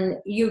 And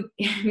you,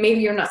 maybe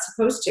you're not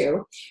supposed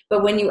to,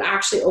 but when you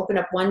actually open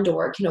up one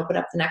door, it can open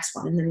up the next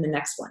one and then the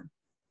next one.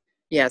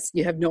 Yes,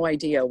 you have no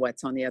idea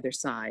what's on the other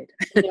side.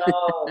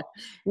 No,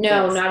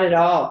 no, Yes. not at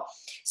all.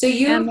 So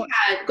you've And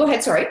had, go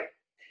ahead, sorry.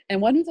 and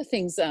one of the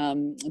things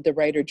the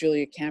writer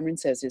Julia Cameron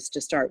says is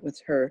to start with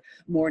her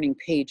morning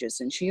pages,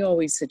 and she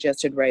always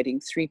suggested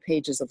writing 3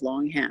 pages of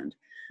longhand.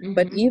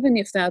 But Mm-hmm, even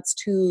if that's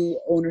too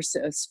onerous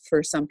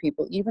for some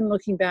people, even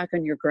looking back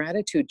on your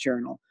gratitude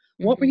journal,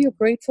 what were mm-hmm, you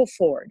grateful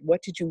for?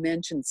 What did you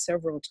mention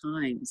several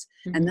times?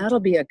 And mm-hmm, that'll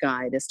be a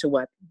guide as to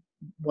what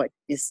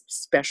is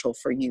special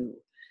for you,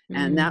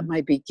 and that mm-hmm.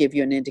 might be give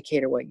you an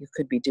indicator what you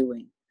could be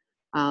doing.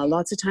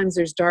 Lots of times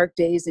there's dark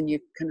days and you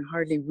can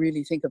hardly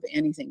really think of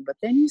anything, but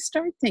then you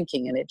start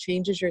thinking and it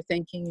changes your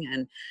thinking.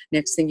 And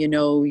next thing you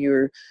know,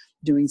 you're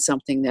doing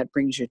something that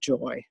brings you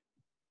joy.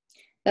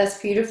 That's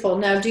beautiful.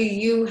 Now,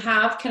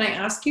 can I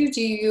ask you,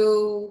 do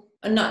you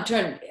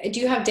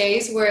have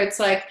days where it's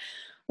like,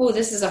 oh,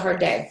 this is a hard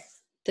day.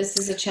 This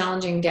is a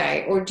challenging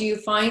day. Or do you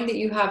find that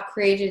you have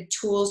created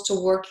tools to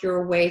work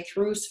your way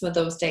through some of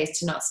those days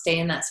to not stay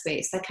in that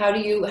space? Like how do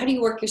you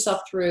work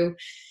yourself through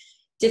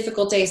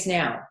difficult days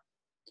now?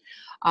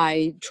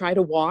 I try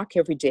to walk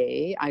every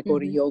day. I go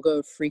to Mm-hmm,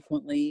 yoga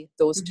frequently.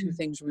 Those two mm-hmm,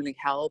 things really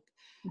help.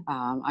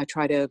 I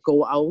try to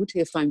go out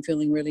if I'm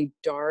feeling really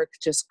dark,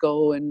 just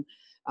go and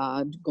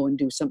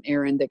do some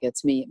errand that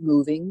gets me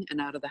moving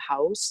and out of the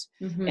house.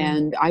 mm-hmm.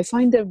 And I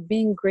find that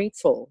being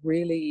grateful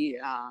really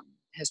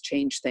has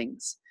changed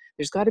things.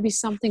 There's got to be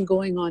something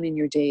going on in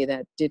your day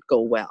that did go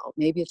well.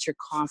 Maybe it's your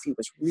coffee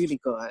was really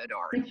good,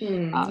 or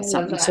Mm-hmm. I love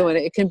something. So that.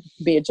 it can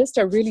be just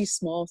a really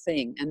small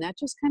thing, and that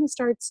just kind of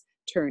starts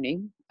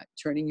turning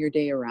your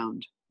day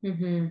around.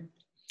 Mm-hmm.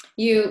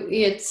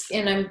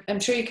 I'm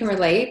sure you can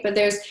relate, but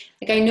there's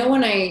like, I know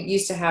when I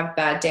used to have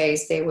bad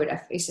days,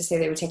 I used to say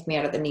they would take me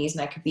out of the knees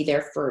and I could be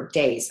there for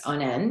days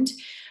on end.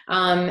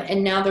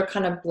 And now they're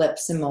kind of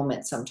blips and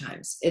moments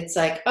sometimes. It's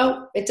like,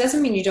 oh, it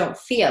doesn't mean you don't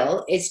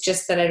feel. It's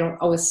just that I don't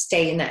always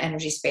stay in that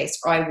energy space,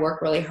 or I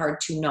work really hard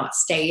to not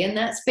stay in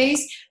that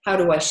space. How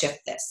do I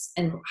shift this?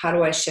 And how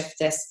do I shift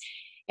this?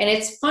 And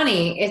it's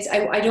funny.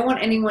 I don't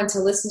want anyone to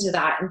listen to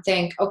that and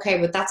think, okay,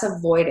 but that's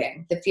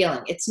avoiding the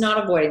feeling. It's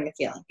not avoiding the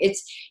feeling.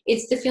 It's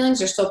the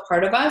feelings are still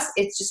part of us.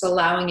 It's just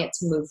allowing it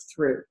to move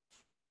through.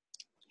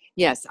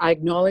 Yes, I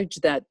acknowledge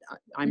that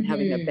I'm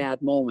having a Mm-hmm.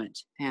 bad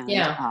moment, and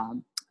Yeah.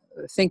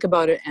 think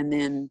about it, and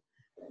then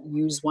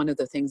use one of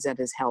the things that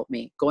has helped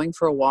me. Going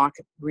for a walk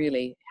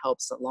really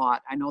helps a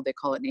lot. I know they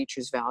call it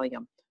nature's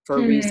Valium for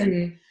a reason.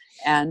 Hmm.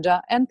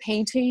 And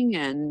painting,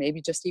 and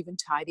maybe just even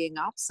tidying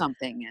up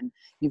something, and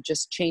you've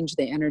just changed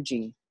the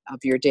energy of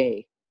your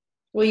day.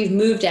 Well, you've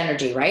moved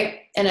energy,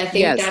 right? And I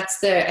think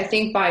Yes, I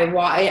think by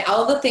why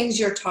all the things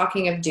you're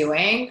talking of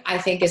doing, I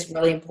think is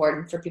really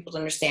important for people to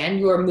understand.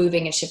 You are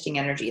moving and shifting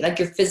energy, like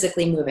you're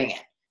physically moving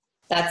it.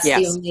 That's the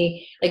yes,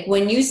 only, like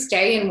when you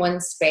stay in one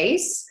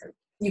space,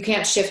 you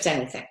can't shift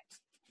anything.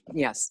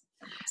 yes.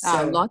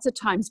 So, Lots of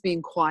times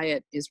being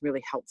quiet is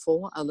really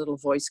helpful. A little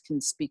voice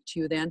can speak to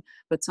you then.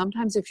 But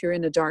sometimes if you're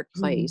in a dark mm,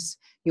 place,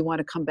 you want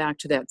to come back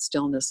to that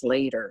stillness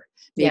later.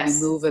 Maybe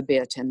yes. move a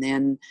bit, and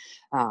then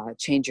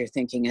change your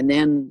thinking, and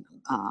then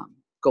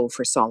go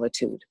for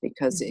solitude,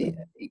 because Mhm.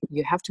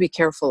 you have to be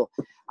careful.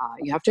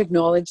 You have to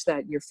acknowledge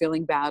that you're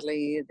feeling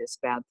badly, this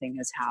bad thing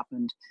has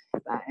happened,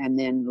 and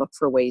then look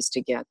for ways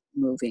to get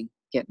moving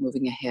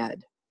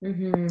ahead.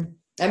 Mhm.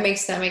 That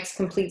makes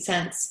complete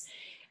sense.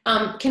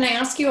 Can I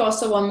ask you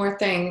also one more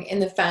thing in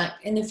the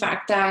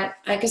fact that,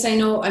 because I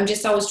know I'm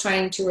just always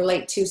trying to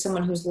relate to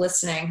someone who's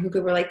listening who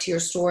could relate to your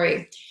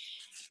story.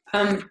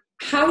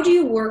 How do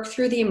you work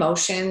through the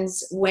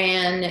emotions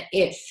when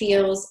it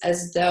feels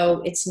as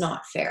though it's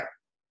not fair?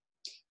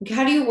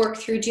 How do you work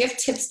through? Do you have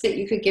tips that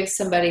you could give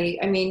somebody?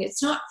 I mean,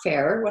 it's not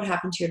fair what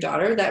happened to your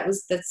daughter.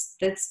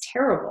 That's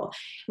terrible.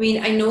 I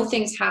mean, I know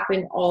things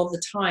happen all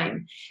the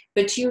time,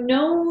 but you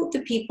know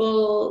the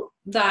people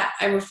that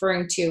I'm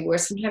referring to where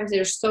sometimes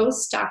they're so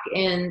stuck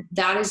in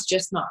that is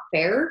just not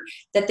fair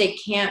that they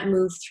can't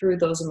move through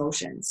those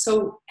emotions.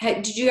 So,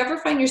 did you ever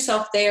find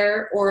yourself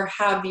there, or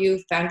have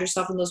you found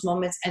yourself in those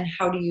moments, and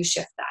how do you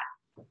shift that?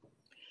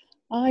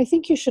 I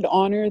think you should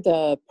honor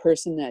the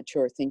person that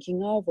you're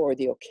thinking of, or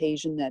the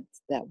occasion that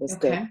was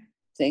the Okay.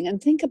 thing,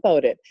 and think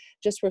about it.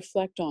 Just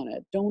reflect on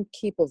it. Don't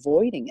keep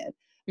avoiding it,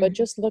 but Mhm.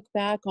 just look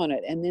back on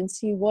it and then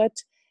see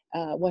what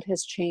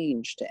has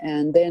changed,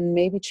 and then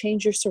maybe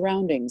change your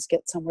surroundings,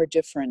 get somewhere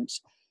different.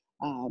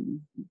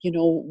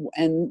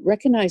 And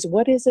recognize,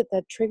 what is it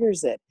that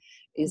triggers it.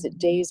 Is it Mhm.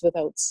 days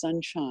without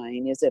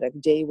sunshine? Is it a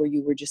day where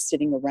you were just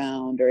sitting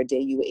around, or a day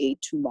you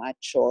ate too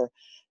much, or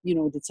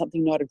did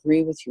something not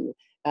agree with you?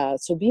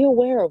 So be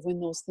aware of when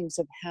those things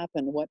have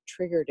happened, what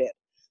triggered it,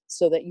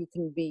 so that you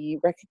can be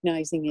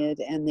recognizing it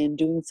and then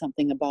doing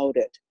something about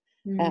it.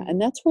 And Mhm.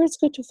 that's where it's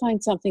good to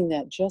find something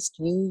that just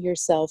you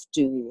yourself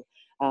do.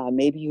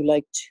 Maybe you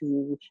like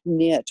to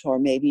knit, or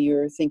maybe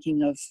you're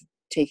thinking of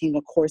taking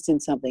a course in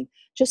something.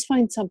 Just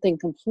find something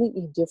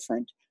completely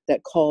different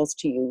that calls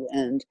to you,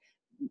 and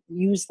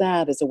use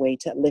that as a way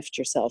to lift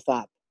yourself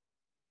up.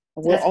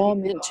 We're That's all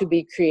meant to beautiful.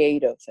 be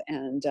creative,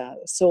 and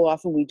so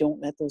often we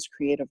don't let those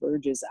creative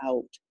urges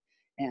out.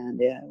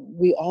 And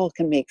we all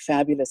can make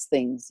fabulous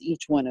things,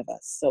 each one of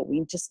us. So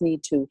we just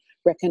need to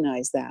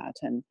recognize that,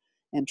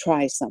 and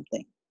try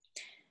something.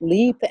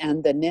 Leap,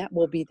 and the net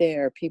will be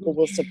there. People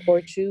will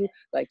support you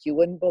like you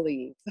wouldn't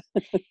believe.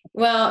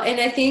 Well, and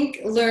I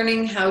think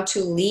learning how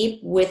to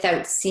leap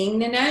without seeing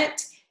the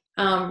net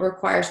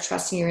requires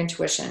trusting your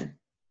intuition.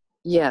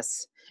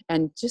 Yes.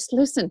 And just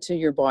listen to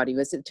your body.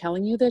 Is it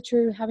telling you that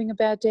you're having a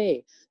bad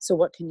day? So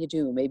what can you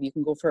do? Maybe you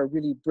can go for a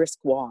really brisk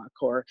walk,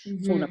 or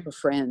phone up Hmm. a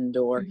friend,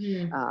 or,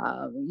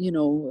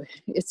 Hmm.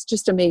 it's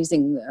just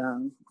amazing.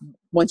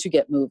 Once you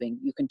get moving,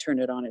 you can turn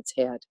it on its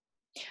head.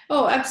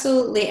 Oh,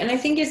 absolutely. And I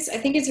think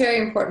it's very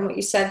important what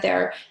you said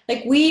there.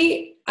 Like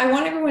I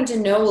want everyone to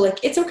know,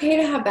 like, it's okay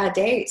to have bad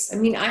days. I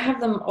mean, I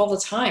have them all the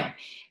time,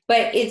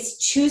 but it's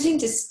choosing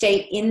to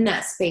stay in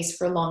that space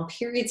for long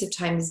periods of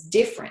time is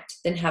different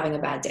than having a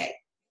bad day.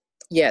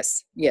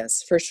 Yes,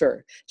 yes, for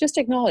sure. Just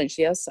acknowledge,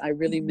 yes, I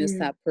really miss Hmm.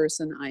 that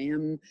person. I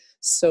am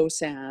so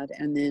sad.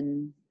 And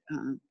then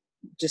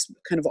just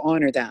kind of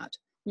honor that.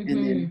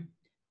 And then, Hmm.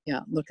 yeah,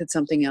 look at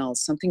something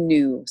else, something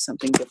new,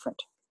 something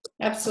different.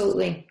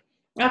 Absolutely.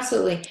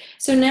 Absolutely.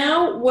 So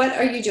now what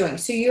are you doing?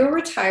 So you're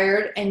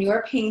retired and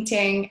you're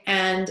painting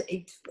and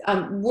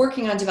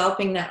working on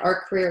developing that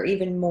art career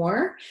even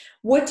more.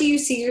 What do you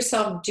see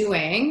yourself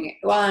doing?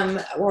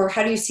 Or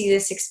how do you see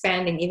this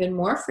expanding even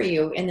more for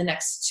you in the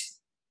next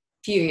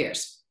few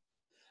years?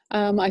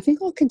 I think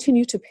I'll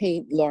continue to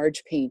paint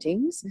large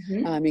paintings.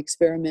 Hmm. I'm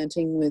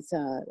experimenting with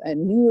a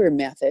newer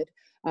method.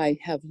 I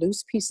have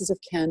loose pieces of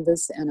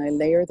canvas, and I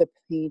layer the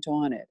paint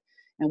on it.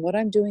 And what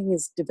I'm doing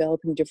is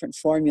developing different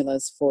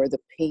formulas for the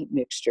paint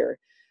mixture.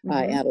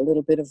 I Mm-hmm. add a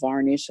little bit of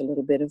varnish, a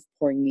little bit of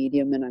pouring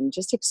medium, and I'm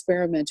just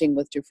experimenting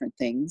with different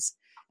things.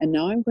 And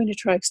now I'm going to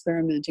try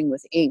experimenting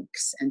with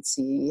inks and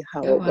see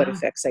Oh, what wow.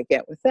 effects I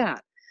get with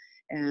that.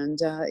 And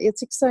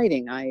it's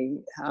exciting. I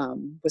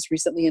was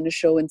recently in a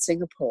show in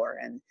Singapore,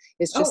 and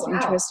it's Oh, just wow.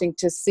 interesting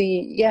to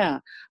see,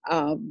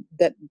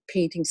 that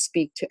paintings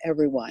speak to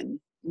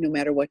everyone, no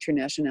matter what your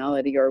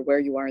nationality or where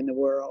you are in the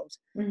world.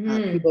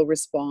 Mm-hmm. People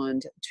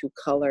respond to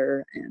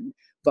color and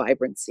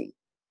vibrancy,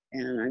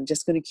 and I'm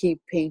just going to keep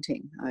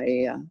painting.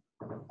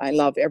 I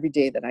love every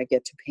day that I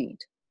get to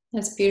paint.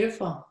 That's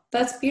beautiful.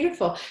 That's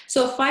beautiful.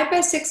 So a 5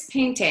 by 6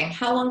 painting,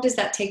 how long does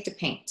that take to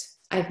paint?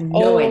 I have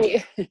no Oh,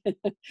 idea.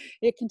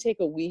 it can take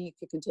a week.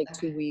 It can take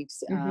Okay. 2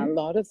 weeks. A Mm-hmm.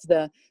 lot of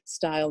the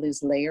style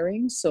is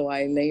layering. So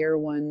I layer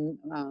one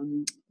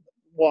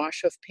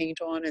wash of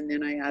paint on, and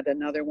then I add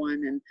another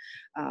one. And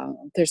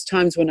there's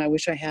times when I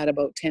wish I had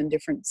about 10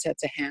 different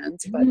sets of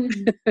hands, but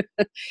Mm-hmm.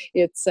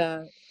 it's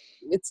uh,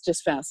 it's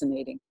just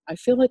fascinating. I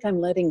feel like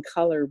I'm letting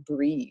color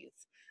breathe.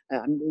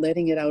 I'm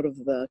letting it out of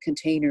the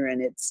container,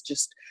 and it's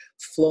just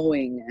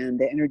flowing, and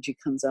the energy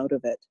comes out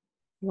of it.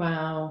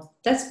 Wow,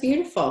 that's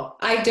beautiful.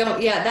 I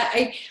don't,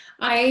 yeah,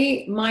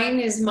 mine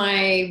is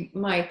my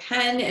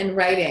pen and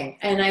writing.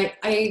 And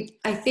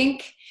I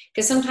think,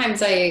 because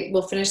sometimes I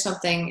will finish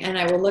something and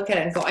I will look at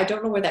it and go, I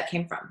don't know where that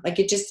came from. Like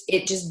it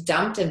just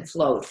dumped and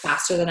flowed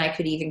faster than I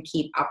could even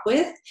keep up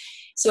with.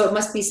 So it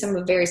must be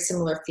some very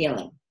similar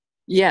feeling.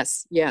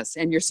 Yes, yes.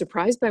 And you're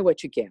surprised by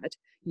what you get.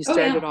 You Oh,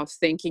 started yeah. off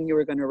thinking you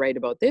were going to write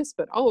about this,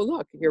 but oh,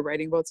 look, you're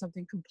writing about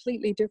something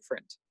completely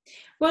different.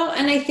 Well,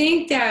 and I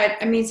think that,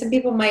 I mean, some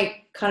people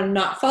might kind of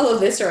not follow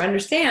this or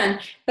understand,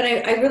 but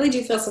I really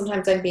do feel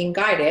sometimes I'm being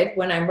guided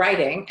when I'm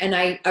writing.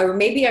 And or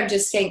maybe I'm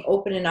just staying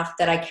open enough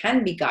that I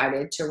can be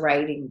guided to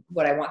writing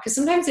what I want. Because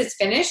sometimes it's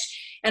finished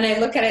and I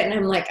look at it and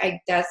I'm like,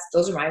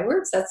 those are my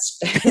words. That's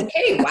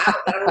okay. Wow.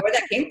 I don't know where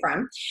that came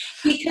from,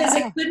 because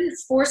I Ah, couldn't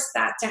force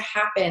that to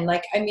happen.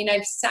 Like, I mean,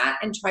 I've sat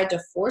and tried to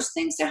force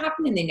things to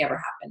happen and they never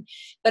happen,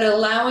 but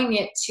allowing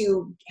it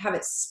to have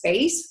its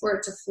space for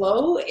it to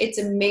flow, it's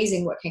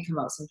amazing what can come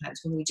out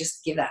sometimes when we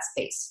just give that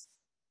space.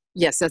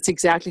 yes, that's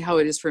exactly how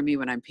it is for me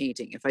when I'm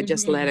painting. If I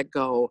just let Hmm. it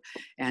go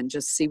and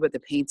just see what the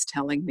paint's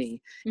telling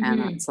me,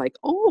 and Hmm. it's like,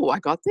 oh, I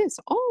got this.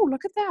 Oh,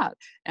 look at that.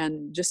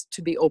 And just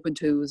to be open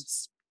to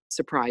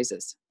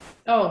surprises.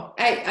 Oh,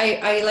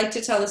 I like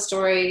to tell the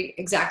story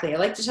exactly. I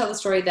like to tell the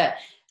story that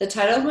the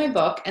title of my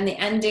book and the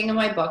ending of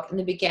my book and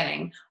the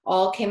beginning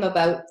all came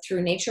about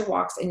through nature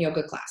walks and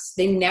yoga class.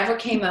 They never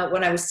came out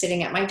when I was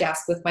sitting at my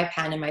desk with my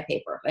pen and my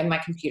paper and my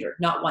computer,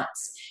 not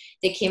once.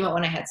 They came out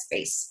when I had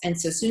space. And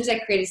so as soon as I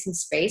created some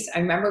space, I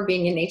remember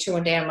being in nature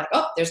one day. I'm like,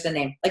 oh, there's the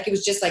name. Like it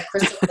was just like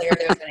crystal clear.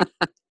 There's the name.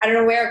 I don't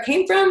know where it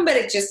came from, but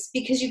it just,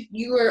 because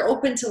you were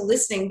open to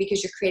listening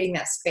because you're creating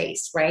that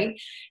space, right?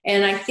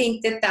 And I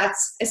think that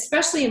that's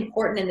especially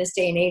important in this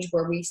day and age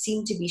where we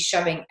seem to be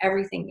shoving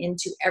everything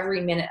into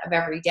every minute of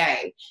every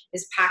day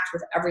is packed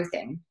with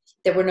everything,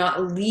 that we're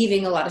not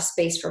leaving a lot of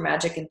space for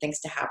magic and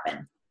things to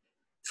happen.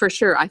 For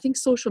sure. I think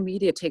social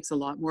media takes a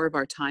lot more of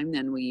our time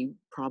than we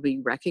probably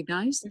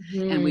recognize.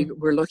 And Hmm.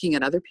 we're looking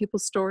at other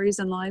people's stories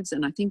and lives.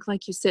 And I think,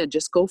 like you said,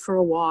 just go for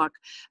a walk,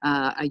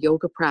 a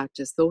yoga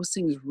practice. Those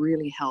things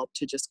really help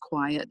to just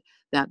quiet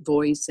that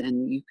voice,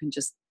 and you can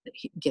just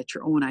get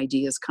your own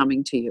ideas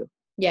coming to you.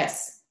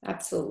 Yes,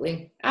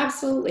 absolutely.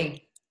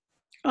 Absolutely.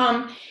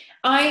 Um,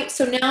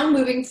 so now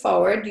moving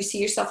forward, you see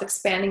yourself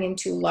expanding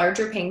into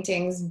larger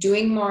paintings,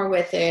 doing more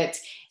with it,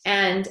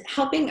 and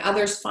helping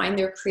others find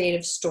their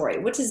creative story.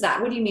 What is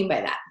that? What do you mean by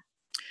that?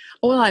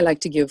 Well, I like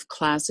to give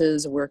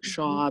classes, Hmm.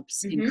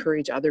 workshops, Hmm.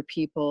 encourage other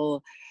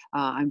people.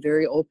 I'm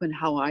very open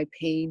how I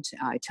paint.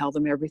 I tell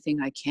them everything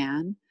I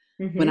can.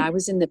 When I Hmm.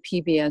 was in the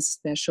PBS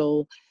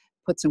special,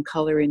 Put Some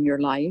Color in Your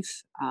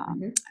Life,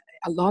 Hmm.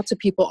 lots of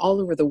people all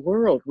over the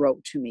world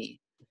wrote to me.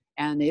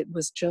 And it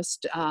was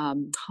just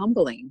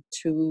humbling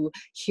to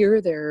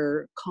hear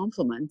their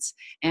compliments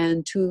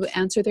and to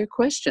answer their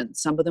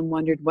questions. Some of them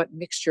wondered what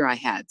mixture I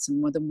had.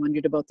 Some of them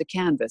wondered about the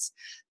canvas.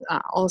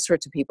 All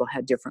sorts of people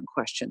had different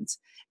questions.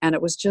 And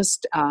it was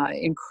just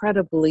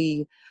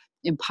incredibly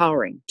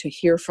empowering to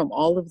hear from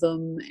all of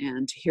them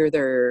and to hear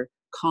their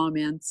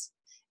comments.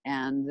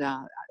 And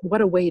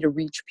what a way to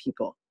reach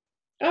people.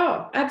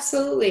 Oh,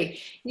 absolutely.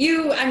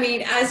 I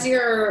mean, as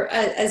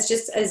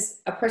just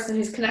as a person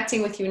who's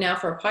connecting with you now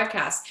for a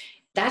podcast,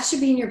 that should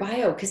be in your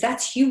bio because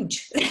that's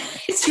huge.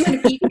 It's you in a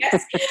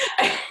PBS.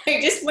 I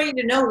just want you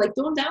to know, like,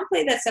 don't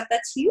downplay that stuff.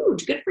 That's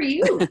huge. Good for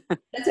you.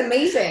 That's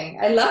amazing.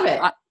 I love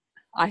it.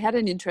 I had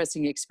an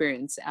interesting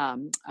experience.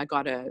 I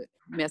got a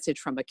message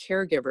from a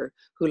caregiver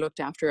who looked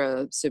after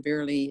a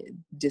severely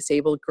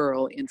disabled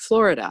girl in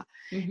Florida.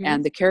 Hmm.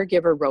 And the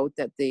caregiver wrote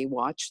that they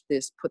watched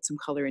this Put Some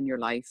Color in Your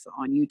Life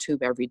on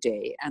YouTube every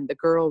day. And the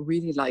girl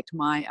really liked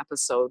my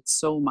episode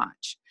so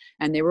much.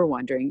 and they were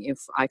wondering if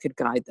I could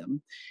guide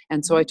them.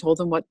 And so I told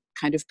them what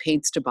kind of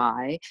paints to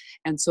buy.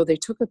 And so they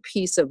took a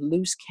piece of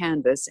loose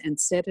canvas and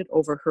set it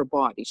over her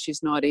body.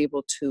 She's not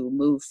able to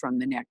move from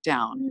the neck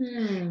down.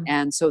 Mm.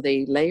 And so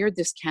they layered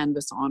this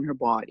canvas on her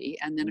body,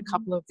 and then a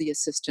couple of the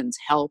assistants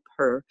help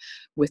her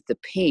with the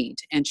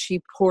paint. And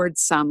she poured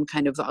some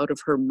kind of out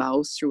of her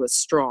mouth through a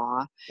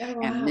straw, Oh,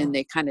 and then wow.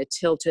 they kind of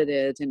tilted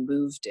it and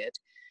moved it.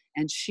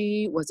 And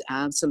she was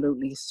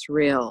absolutely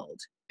thrilled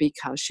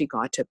because she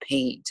got to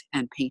paint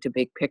and paint a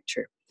big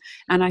picture.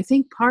 And I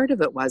think part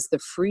of it was the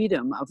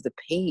freedom of the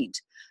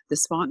paint, the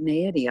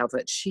spontaneity of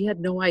it. She had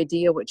no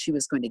idea what she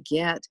was going to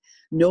get.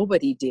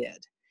 Nobody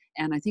did.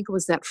 And I think it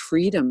was that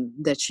freedom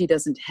that she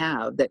doesn't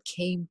have that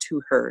came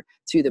to her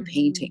through the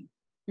painting.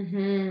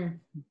 Mm-hmm.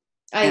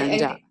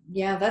 And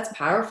Yeah, that's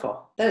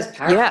powerful. That is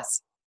powerful.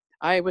 yes,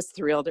 I was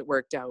thrilled it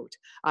worked out.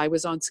 I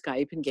was on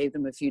Skype and gave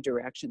them a few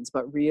directions,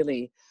 but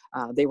really,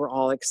 they were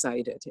all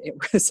excited.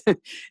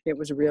 It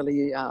was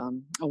really a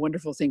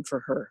wonderful thing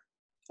for her.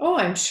 Oh,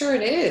 I'm sure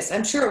it is.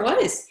 I'm sure it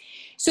was.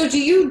 So do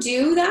you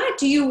do that?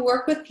 Do you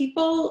work with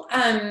people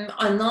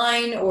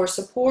online or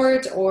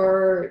support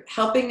or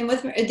helping them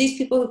with, are these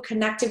people who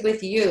connected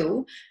with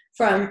you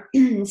from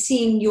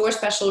seeing your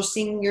special,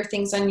 seeing your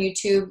things on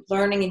YouTube,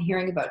 learning and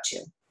hearing about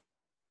you?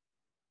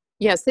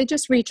 Yes, they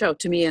just reach out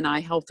to me and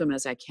I help them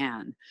as I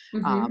can.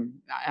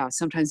 Mm-hmm.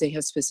 Sometimes they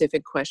have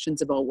specific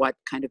questions about what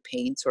kind of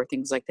paints or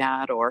things like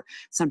that, or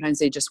sometimes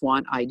they just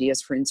want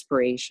ideas for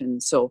inspiration.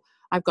 So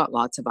I've got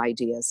lots of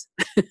ideas.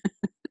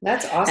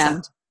 That's awesome.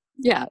 And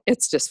yeah,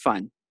 it's just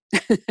fun.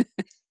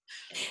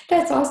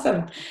 That's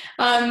awesome.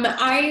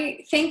 I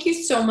thank you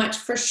so much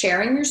for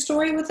sharing your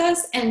story with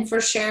us and for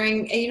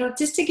sharing,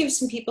 just to give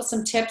some people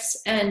some tips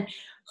and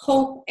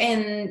hope,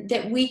 and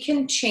that we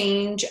can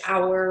change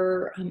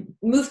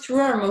move through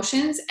our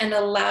emotions and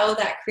allow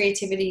that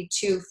creativity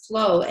to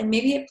flow. And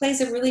maybe it plays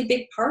a really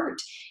big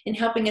part in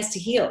helping us to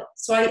heal.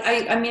 So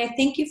I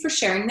thank you for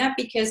sharing that,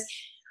 because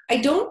I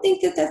don't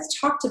think that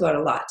that's talked about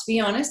a lot, to be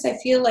honest. I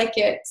feel like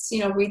it's,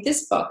 read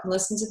this book and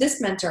listen to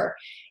this mentor,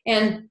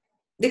 and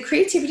the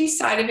creativity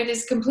side of it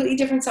is a completely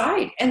different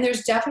side. And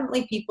there's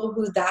definitely people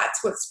who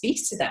that's what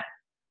speaks to them.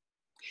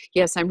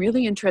 Yes, I'm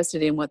really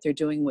interested in what they're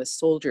doing with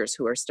soldiers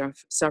who are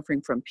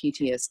suffering from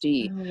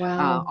PTSD. Oh,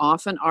 wow.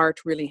 Often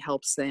art really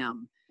helps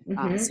them.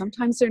 Mm-hmm.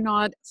 Sometimes they're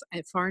not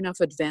far enough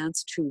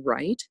advanced to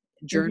write,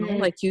 journal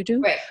Mm-hmm. like you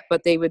do, Right.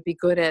 but they would be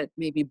good at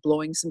maybe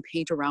blowing some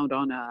paint around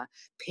on a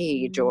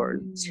page or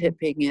Mm.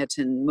 tipping it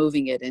and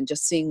moving it and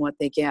just seeing what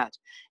they get.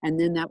 And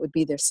then that would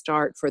be their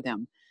start for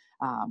them.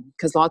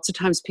 Because lots of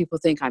times people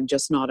think I'm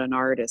just not an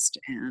artist,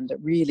 and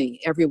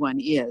really everyone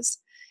is.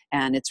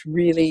 And it's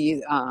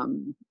really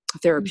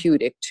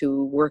therapeutic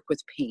to work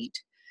with paint,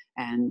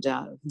 and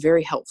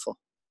very helpful.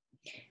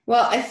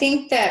 Well, I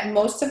think that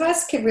most of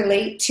us can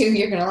relate to,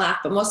 you're going to laugh,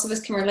 but most of us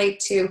can relate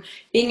to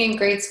being in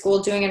grade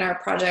school, doing an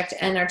art project,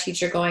 and our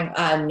teacher going,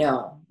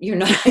 no, you're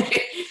not.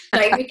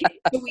 Like,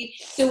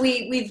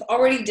 we've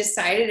already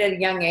decided at a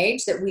young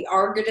age that we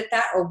are good at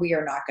that or we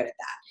are not good at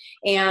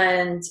that.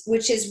 And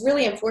which is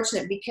really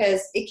unfortunate,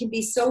 because it can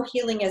be so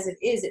healing as it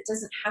is. It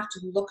doesn't have to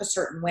look a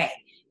certain way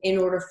in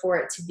order for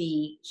it to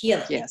be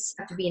healing. It Yes.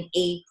 doesn't have to be an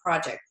A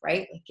project,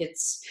 right? Like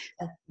it's,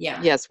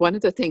 yeah. Yes, one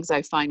of the things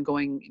I find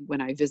going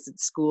when I visit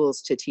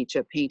schools to teach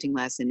a painting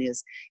lesson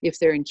is if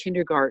they're in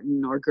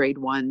kindergarten or grade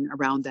 1,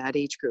 around that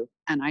age group,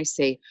 and I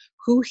say,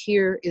 who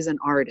here is an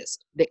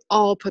artist? They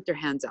all put their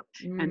hands up,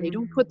 and they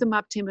don't put them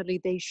up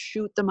timidly, they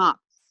shoot them up.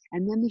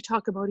 And then they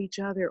talk about each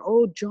other.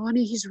 Oh,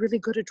 Johnny, he's really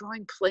good at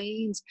drawing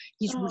planes.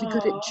 He's really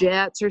good at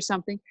jets or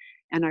something.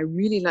 And I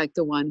really like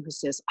the one who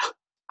says, oh,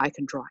 I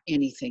can draw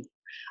anything.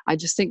 I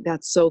just think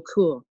that's so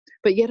cool.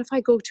 But yet if I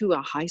go to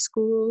a high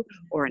school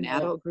or an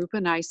adult group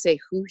and I say,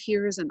 who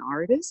here is an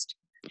artist?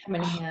 How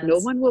many hands? No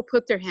one will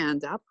put their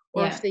hand up.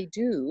 Or Yeah. if they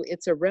do,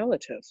 it's a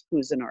relative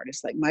who's an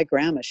artist. Like my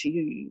grandma,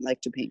 she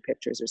liked to paint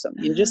pictures or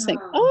something. You just think,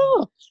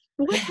 oh,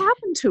 what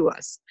happened to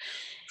us?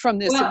 From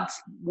this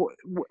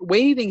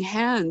waving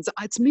hands,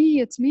 it's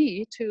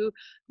me, to,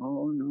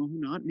 oh, no,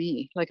 not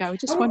me. Like I would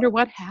just wonder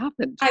what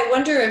happened. I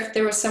wonder if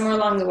there was somewhere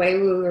along the way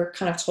we were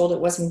kind of told it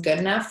wasn't good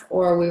enough,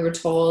 or we were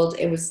told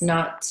it was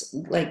not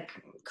like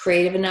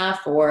creative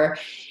enough, or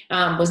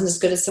wasn't as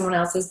good as someone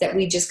else's, that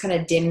we just kind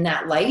of dim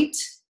that light.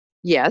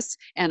 Yes,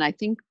 and I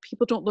think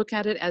people don't look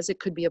at it as it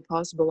could be a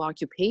possible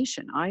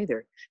occupation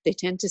either. They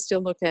tend to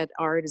still look at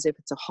art as if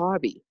it's a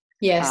hobby.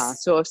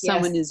 Yes. So if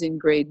someone is in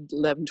grade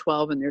 11,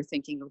 12 and they're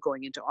thinking of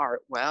going into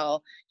art,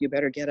 well, you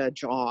better get a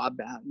job.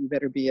 You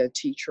better be a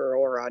teacher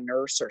or a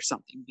nurse or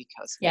something,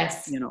 because,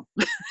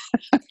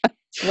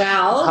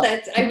 Well,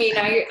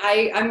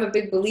 I'm a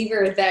big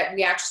believer that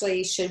we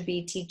actually should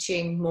be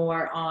teaching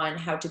more on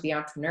how to be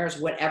entrepreneurs,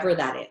 whatever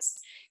that is.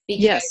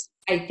 Because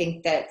I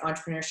think that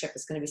entrepreneurship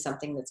is going to be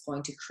something that's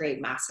going to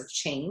create massive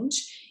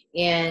change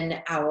in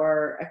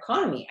our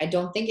economy. I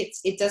don't think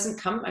it doesn't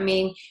come,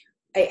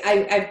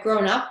 I've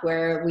grown up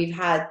where we've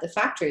had the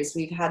factories,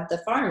 we've had the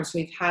farms,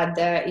 we've had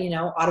the,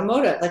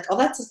 automotive, like all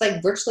that's just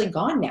like virtually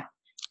gone now.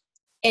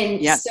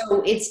 And Yes.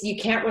 so you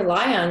can't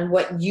rely on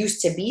what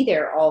used to be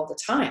there all the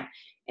time.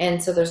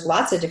 And so there's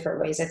lots of different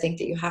ways I think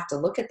that you have to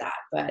look at that.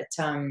 But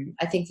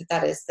I think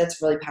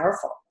that's really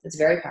powerful. It's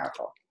very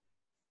powerful.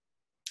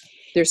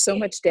 There's so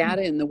much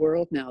data in the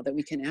world now that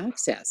we can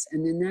access,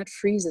 and then that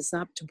frees us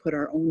up to put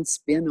our own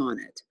spin on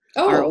it,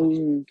 our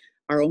own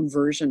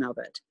version of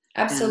it.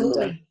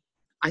 Absolutely. And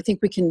I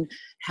think we can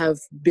have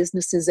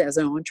businesses as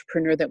an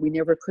entrepreneur that we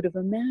never could have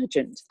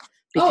imagined,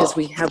 because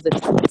we have the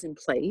tools in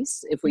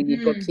place. If we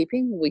need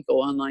bookkeeping, we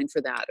go online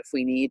for that. If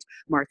we need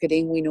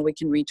marketing, we know we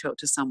can reach out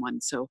to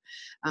someone. So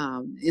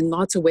in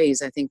lots of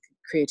ways, I think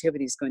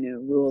creativity is going to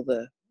rule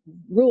the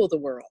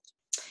world.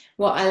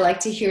 Well, I like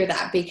to hear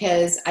that,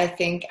 because I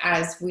think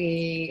as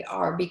we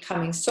are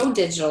becoming so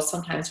digital,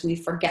 sometimes we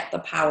forget the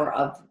power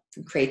of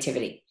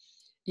creativity.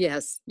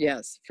 Yes,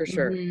 for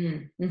sure.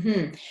 Mm-hmm.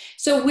 Mm-hmm.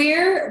 So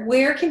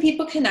where can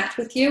people connect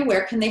with you?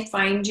 Where can they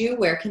find you?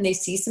 Where can they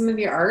see some of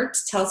your art?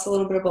 Tell us a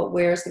little bit about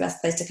where's the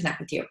best place to connect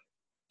with you.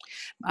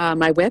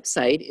 My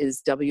website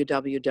is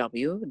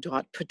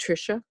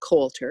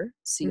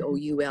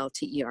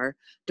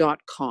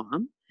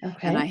www.patriciacoulter.com.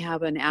 Okay. And I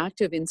have an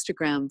active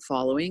Instagram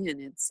following,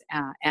 and it's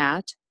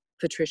at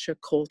Patricia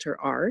Coulter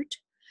Art.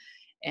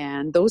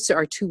 And those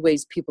are two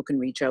ways people can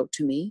reach out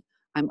to me.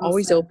 I'm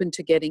always open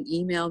to getting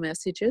email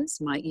messages.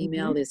 My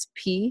email is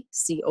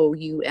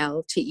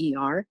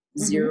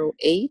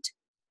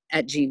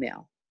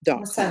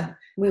pcoulter08@gmail.com. Awesome.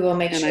 We will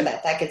make sure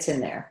that gets in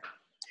there.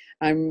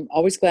 I'm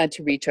always glad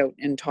to reach out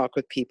and talk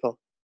with people.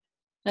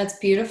 That's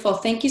beautiful.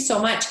 Thank you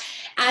so much.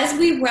 As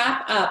we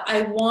wrap up,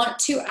 I want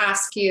to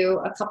ask you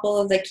a couple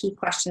of the key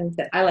questions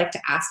that I like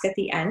to ask at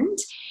the end.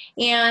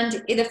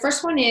 And the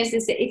first one is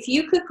that if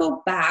you could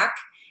go back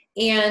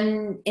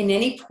and in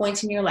any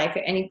point in your life,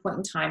 at any point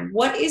in time,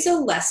 what is a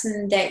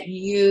lesson that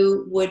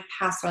you would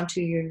pass on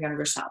to your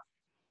younger self?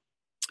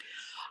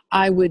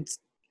 I would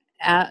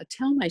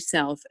tell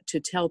myself to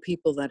tell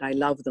people that I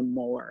love them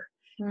more.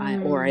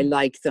 Or I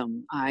like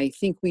them. I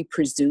think we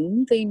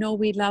presume they know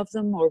we love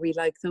them or we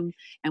like them,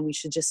 and we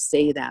should just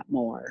say that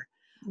more.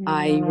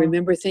 I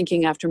remember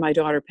thinking after my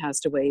daughter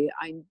passed away,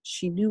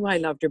 she knew I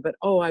loved her, but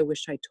I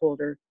wish I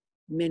told her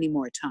many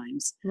more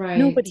times. Right.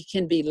 Nobody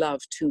can be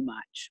loved too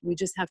much. We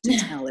just have to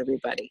tell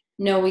everybody.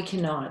 No, we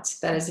cannot.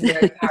 That is a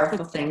very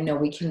powerful thing. No,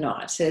 we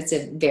cannot. It's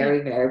a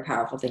very, very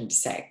powerful thing to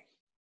say.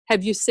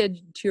 Have you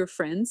said to your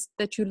friends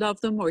that you love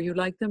them or you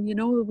like them? You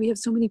know, we have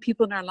so many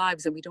people in our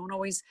lives and we don't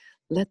always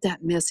let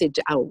that message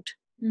out.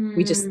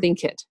 We just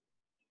think it.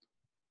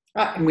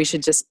 And we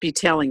should just be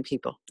telling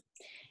people.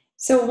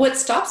 So what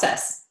stops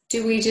us?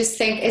 Do we just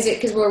think, is it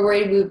because we're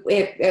worried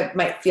it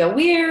might feel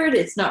weird?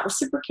 It's not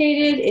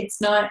reciprocated. It's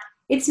not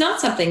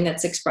something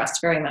that's expressed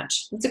very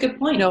much. That's a good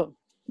point. No.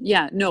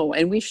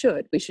 And we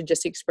should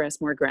just express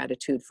more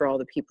gratitude for all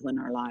the people in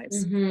our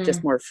lives,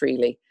 just more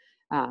freely.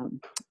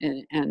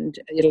 And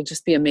it'll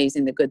just be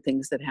amazing, the good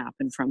things that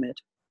happen from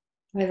it.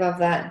 I love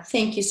that.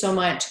 Thank you so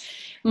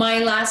much. My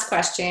last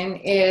question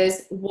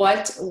is,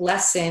 what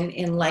lesson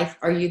in life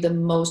are you the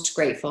most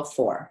grateful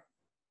for?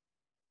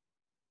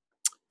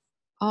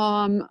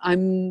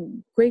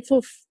 I'm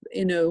grateful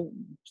in a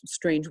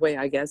strange way,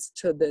 I guess,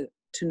 to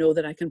know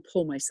that I can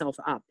pull myself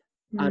up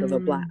out of a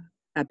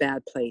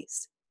bad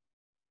place,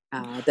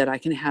 that I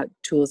can have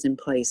tools in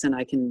place and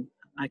I can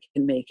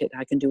make it.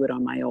 I can do it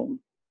on my own.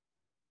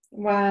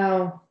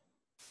 Wow.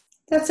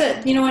 That's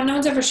it. You know what? No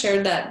one's ever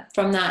shared that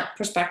from that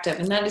perspective.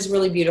 And that is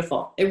really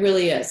beautiful. It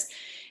really is.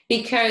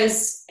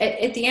 Because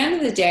at the end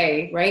of the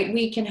day, right,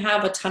 we can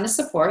have a ton of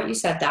support. You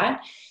said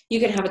that. You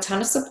can have a ton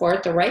of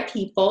support, the right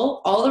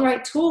people, all the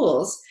right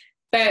tools,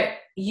 but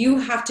you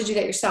have to do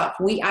that yourself.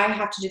 I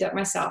have to do that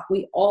myself.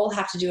 We all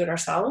have to do it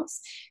ourselves.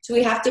 So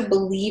we have to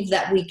believe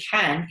that we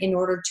can in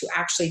order to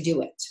actually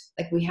do it.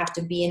 Like, we have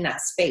to be in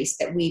that space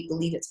that we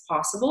believe it's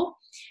possible.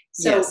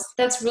 So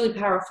That's really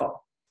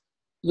powerful.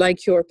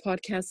 Like your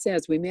podcast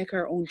says, we make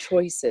our own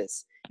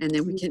choices, and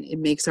then it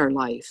makes our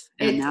life.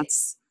 And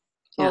that's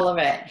all of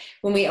it.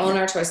 When we own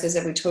our choices,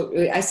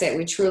 I say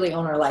we truly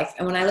own our life.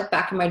 And when I look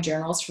back in my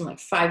journals from like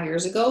 5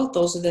 years ago,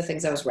 those are the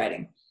things I was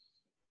writing.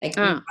 Like,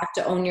 you have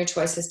to own your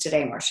choices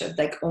today, Marcia.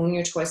 Like, own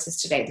your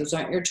choices today. Those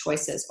aren't your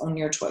choices. Own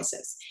your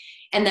choices.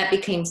 And that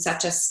became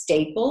such a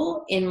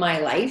staple in my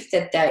life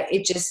that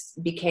it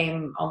just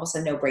became almost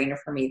a no-brainer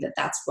for me that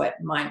that's what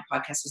my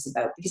podcast was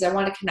about, because I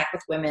want to connect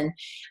with women.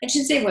 I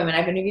shouldn't say women,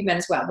 I've interviewed men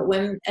as well, but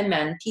women and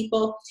men,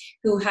 people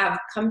who have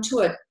come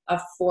to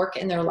a fork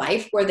in their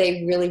life where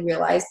they really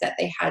realized that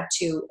they had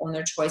to own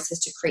their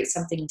choices to create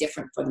something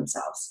different for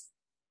themselves.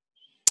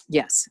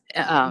 Yes.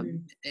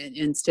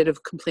 Instead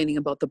of complaining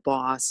about the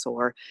boss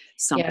or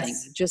something,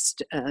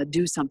 just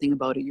do something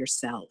about it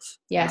yourself.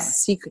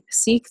 Yes.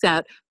 Seek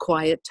that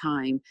quiet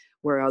time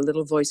where a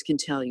little voice can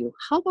tell you,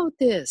 how about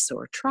this?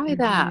 Or try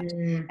that.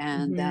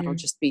 And that'll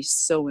just be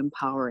so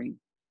empowering.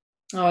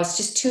 Oh, it's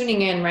just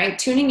tuning in, right?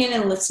 Tuning in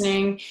and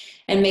listening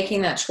and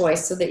making that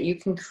choice so that you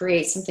can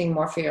create something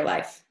more for your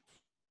life.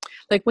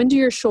 Like, when do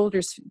your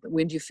shoulders,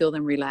 when do you feel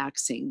them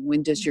relaxing?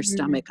 When does your Mhm.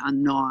 stomach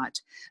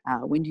unknot?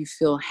 When do you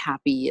feel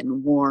happy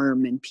and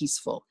warm and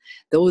peaceful?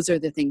 Those are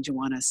the things you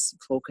want to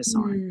focus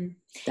on. Mm.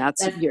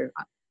 That's That's, your,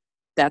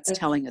 that's that's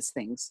telling us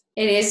things.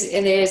 it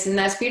is, and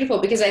that's beautiful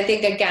because I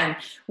think again,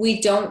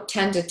 we don't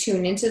tend to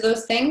tune into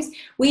those things.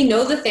 We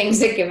know the things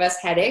that give us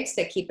headaches,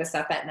 that keep us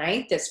up at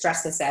night, that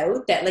stress us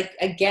out, that like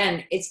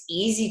again, it's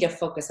easy to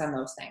focus on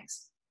those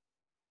things.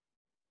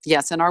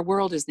 Yes, and our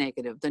world is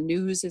negative. The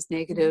news is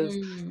negative.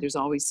 Mhm. There's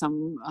always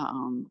some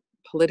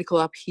political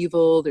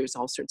upheaval. There's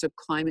all sorts of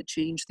climate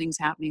change things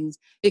happening.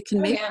 It can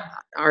Oh make yeah.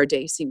 our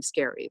day seem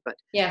scary, but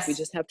we Yes.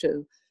 just have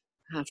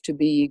to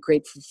be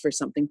grateful for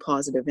something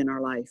positive in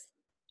our life.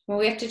 Well,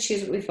 we have to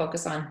choose what we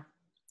focus on.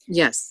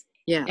 Yes,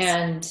 yes.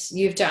 And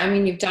you've done, I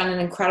mean, you've done an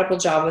incredible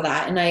job with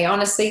that. And I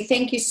honestly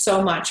thank you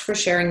so much for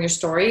sharing your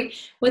story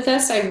with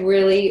us. I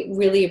really,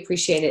 really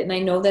appreciate it. And I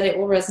know that it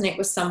will resonate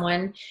with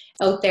someone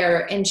out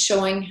there and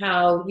showing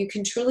how you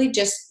can truly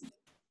just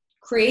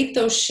create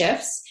those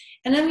shifts.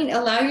 And I mean,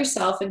 allow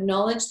yourself,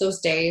 acknowledge those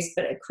days,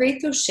 but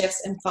create those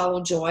shifts and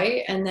follow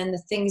joy. And then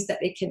the things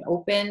that it can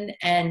open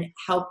and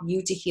help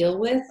you to heal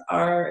with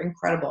are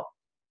incredible.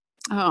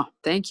 Oh,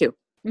 thank you.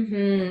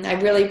 I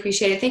really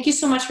appreciate it. Thank you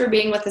so much for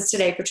being with us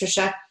today,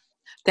 Patricia.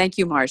 Thank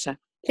you, Marcia. All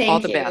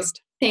Thank the you.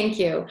 best. Thank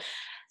you.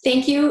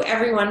 Thank you,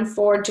 everyone,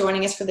 for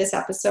joining us for this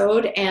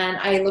episode. And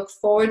I look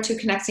forward to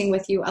connecting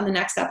with you on the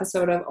next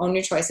episode of Own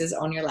Your Choices,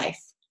 Own Your Life.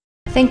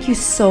 Thank you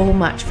so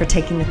much for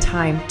taking the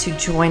time to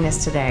join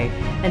us today.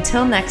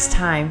 Until next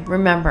time,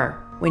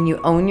 remember, when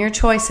you own your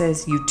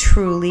choices, you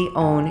truly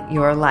own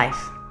your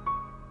life.